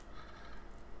covers.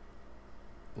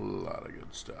 A lot of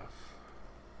good stuff.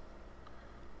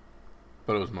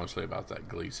 But it was mostly about that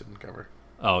Gleason cover.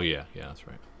 Oh, yeah. Yeah, that's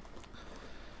right.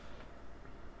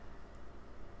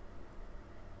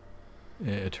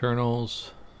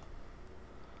 Eternals.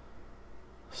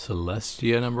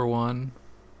 Celestia #1. I'm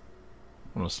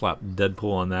going to slap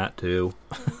Deadpool on that, too.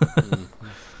 Mm-hmm.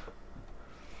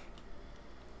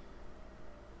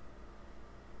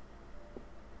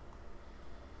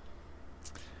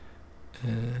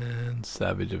 And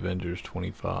Savage Avengers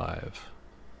 25.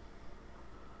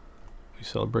 We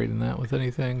celebrating that with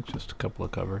anything? Just a couple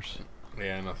of covers.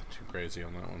 Yeah, nothing too crazy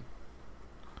on that one.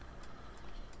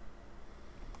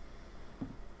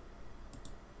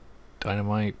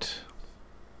 Dynamite.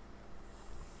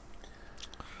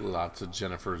 Lots of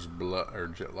Jennifer's blood,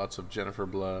 or lots of Jennifer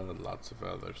blood, lots of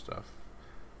other stuff.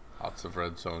 Lots of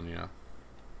Red Sonja.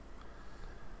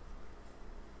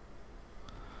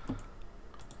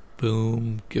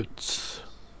 Boom gets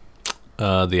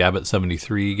the Abbott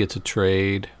 73 gets a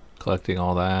trade, collecting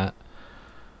all that.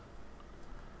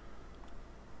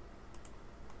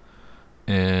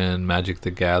 And Magic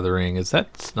the Gathering,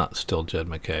 that's not still Jed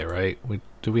McKay, right?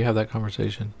 Did we have that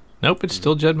conversation? Nope, it's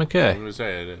still Jed McKay. I'm going to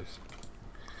say it is.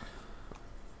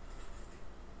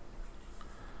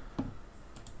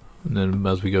 And then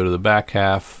as we go to the back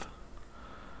half,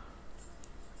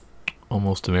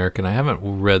 Almost American. I haven't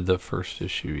read the first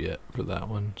issue yet for that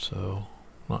one, so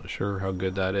not sure how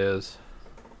good that is.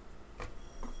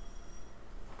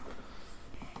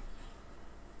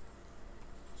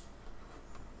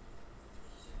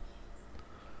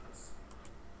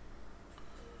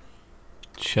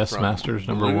 Chess Masters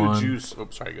 #1. Juice. Oh,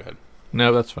 sorry. Go ahead.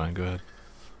 No, that's fine. Go ahead.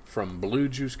 From Blue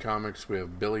Juice Comics, we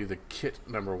have Billy the Kit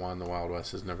 #1. The Wild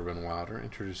West has never been wilder.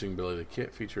 Introducing Billy the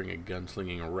Kit, featuring a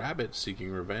gunslinging rabbit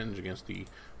seeking revenge against the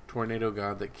tornado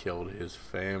god that killed his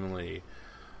family.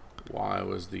 Why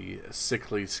was the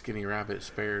sickly, skinny rabbit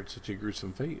spared such a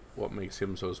gruesome fate? What makes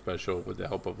him so special? With the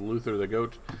help of Luther the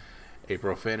Goat, a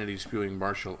profanity-spewing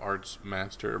martial arts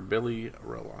master, Billy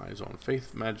relies on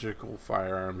faith, magical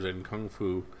firearms, and kung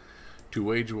fu to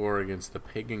wage war against the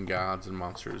pagan gods and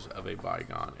monsters of a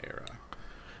bygone era.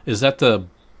 Is that the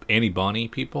Annie Bonny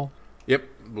people? Yep,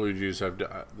 Blue Juice.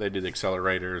 They did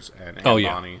Accelerators and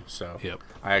Bonnie. So yep.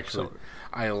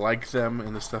 I like them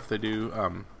and the stuff they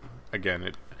do.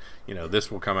 Again, this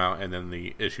will come out, and then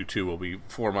the issue 2 will be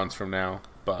 4 months from now.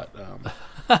 But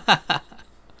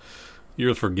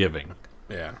you're forgiving,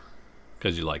 yeah,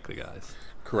 because you like the guys.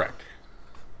 Correct.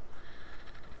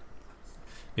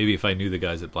 Maybe if I knew the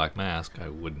guys at Black Mask, I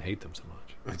wouldn't hate them so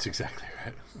much. That's exactly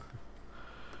right.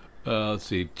 Let's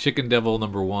see. Chicken Devil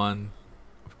 #1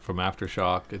 from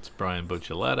Aftershock. It's Brian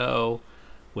Buccellato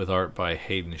with art by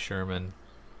Hayden Sherman.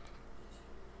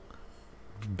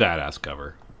 Badass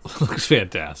cover. Looks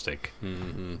fantastic.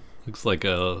 Mm-hmm. Looks like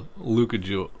a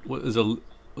what is a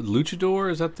luchador?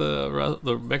 Is that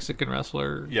the Mexican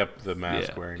wrestler? Yep, the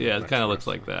mask wearing. Yeah, it kind of looks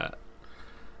like that.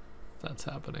 That's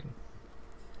happening.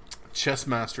 Chess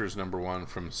Masters #1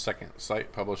 from Second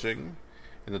Sight Publishing.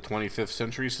 In the 25th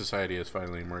century, society has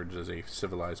finally emerged as a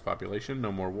civilized population.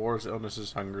 No more wars,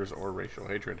 illnesses, hungers, or racial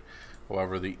hatred.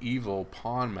 However, the evil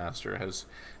pawn master has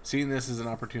seen this as an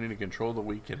opportunity to control the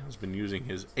weak and has been using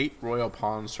his 8 royal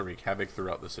pawns to wreak havoc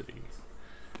throughout the city.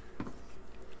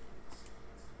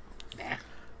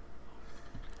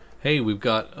 Hey, we've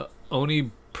got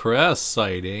Oni Press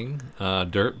sighting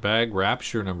Dirtbag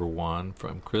Rapture #1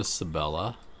 from Chris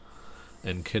Sabella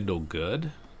and Kindle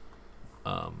Good.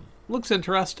 Looks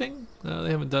interesting. They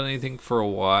haven't done anything for a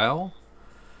while,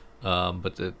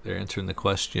 but they're answering the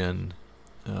question,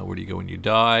 where do you go when you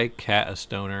die? Cat, a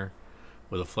stoner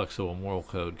with a flexible moral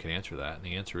code, can answer that, and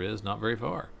the answer is not very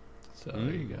far. So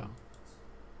there you go.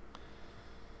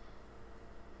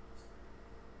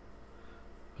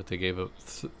 but they gave up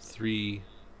three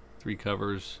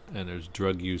covers, and there's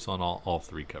drug use on all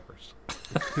three covers.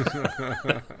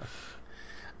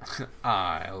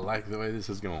 I like the way this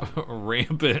is going.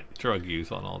 Rampant drug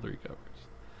use on all three covers.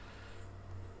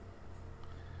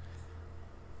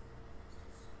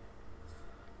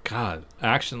 God,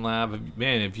 Action Lab,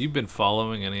 man, have you been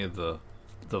following any of the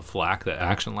flack that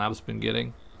Action Lab's been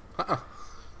getting?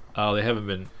 Oh, they haven't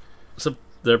been. So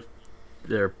their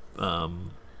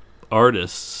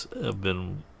artists have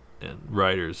been, and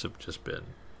writers have just been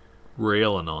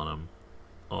railing on them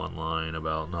online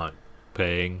about not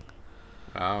paying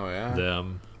Oh yeah.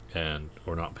 them,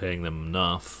 or not paying them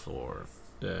enough,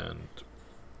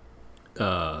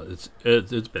 it's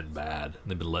been bad.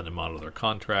 They've been letting them out of their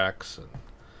contracts,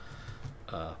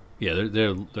 and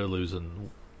they're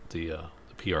losing the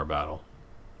PR battle.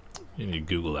 You need to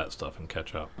Google that stuff and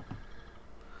catch up.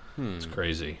 It's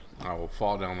crazy. I will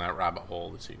fall down that rabbit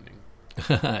hole this evening.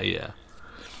 Yeah.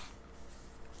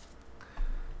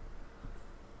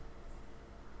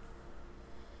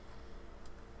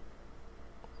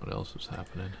 What else is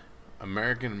happening?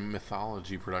 American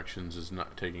Mythology Productions is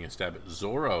not taking a stab at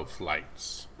Zorro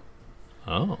flights.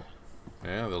 Oh.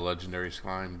 Yeah, the legendary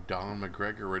slime Don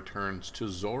McGregor returns to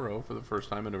Zorro for the first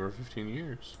time in over 15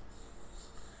 years.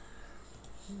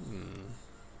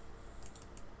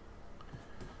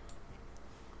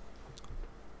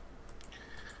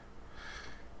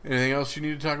 Anything else you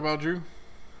need to talk about, Drew?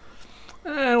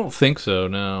 I don't think so,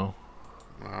 no.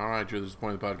 All right, Drew, this is the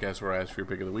point of the podcast where I ask for your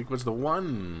pick of the week. What's the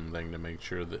one thing to make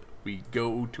sure that we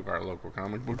go to our local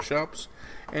comic book shops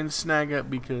and snag up,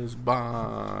 because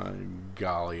by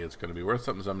golly, it's going to be worth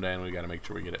something someday, and we got to make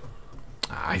sure we get it.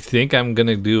 I think I'm going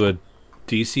to do a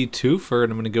DC twofer,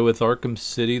 and I'm going to go with Arkham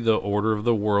City, The Order of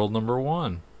the World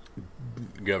 #1.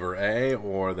 Cover A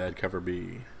or that cover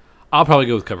B? I'll probably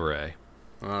go with cover A.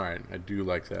 All right, I do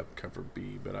like that cover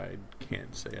B, but I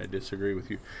can't say I disagree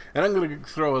with you. And I'm going to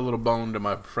throw a little bone to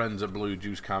my friends at Blue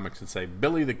Juice Comics and say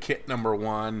Billy the Kit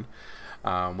 #1.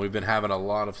 We've been having a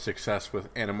lot of success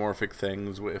with anamorphic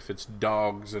things, if it's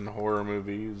dogs and horror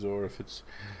movies, or if it's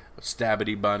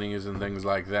stabbity bunnies and things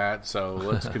like that. So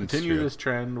let's continue this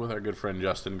trend with our good friend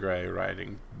Justin Gray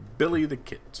writing Billy the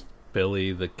Kit.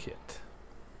 Billy the Kit.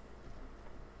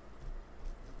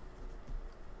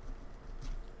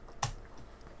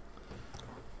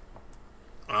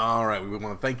 All right, we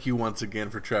want to thank you once again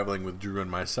for traveling with Drew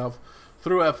and myself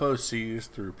through FOCs,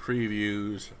 through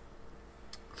previews,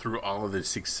 through all of the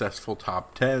successful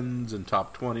top 10s and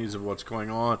top 20s of what's going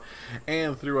on,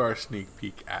 and through our sneak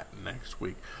peek at next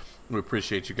week. We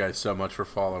appreciate you guys so much for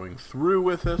following through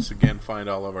with us. Again, find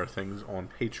all of our things on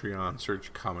Patreon.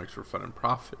 Search Comics for Fun and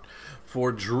Profit.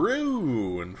 For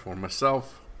Drew and for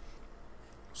myself,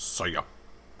 see ya.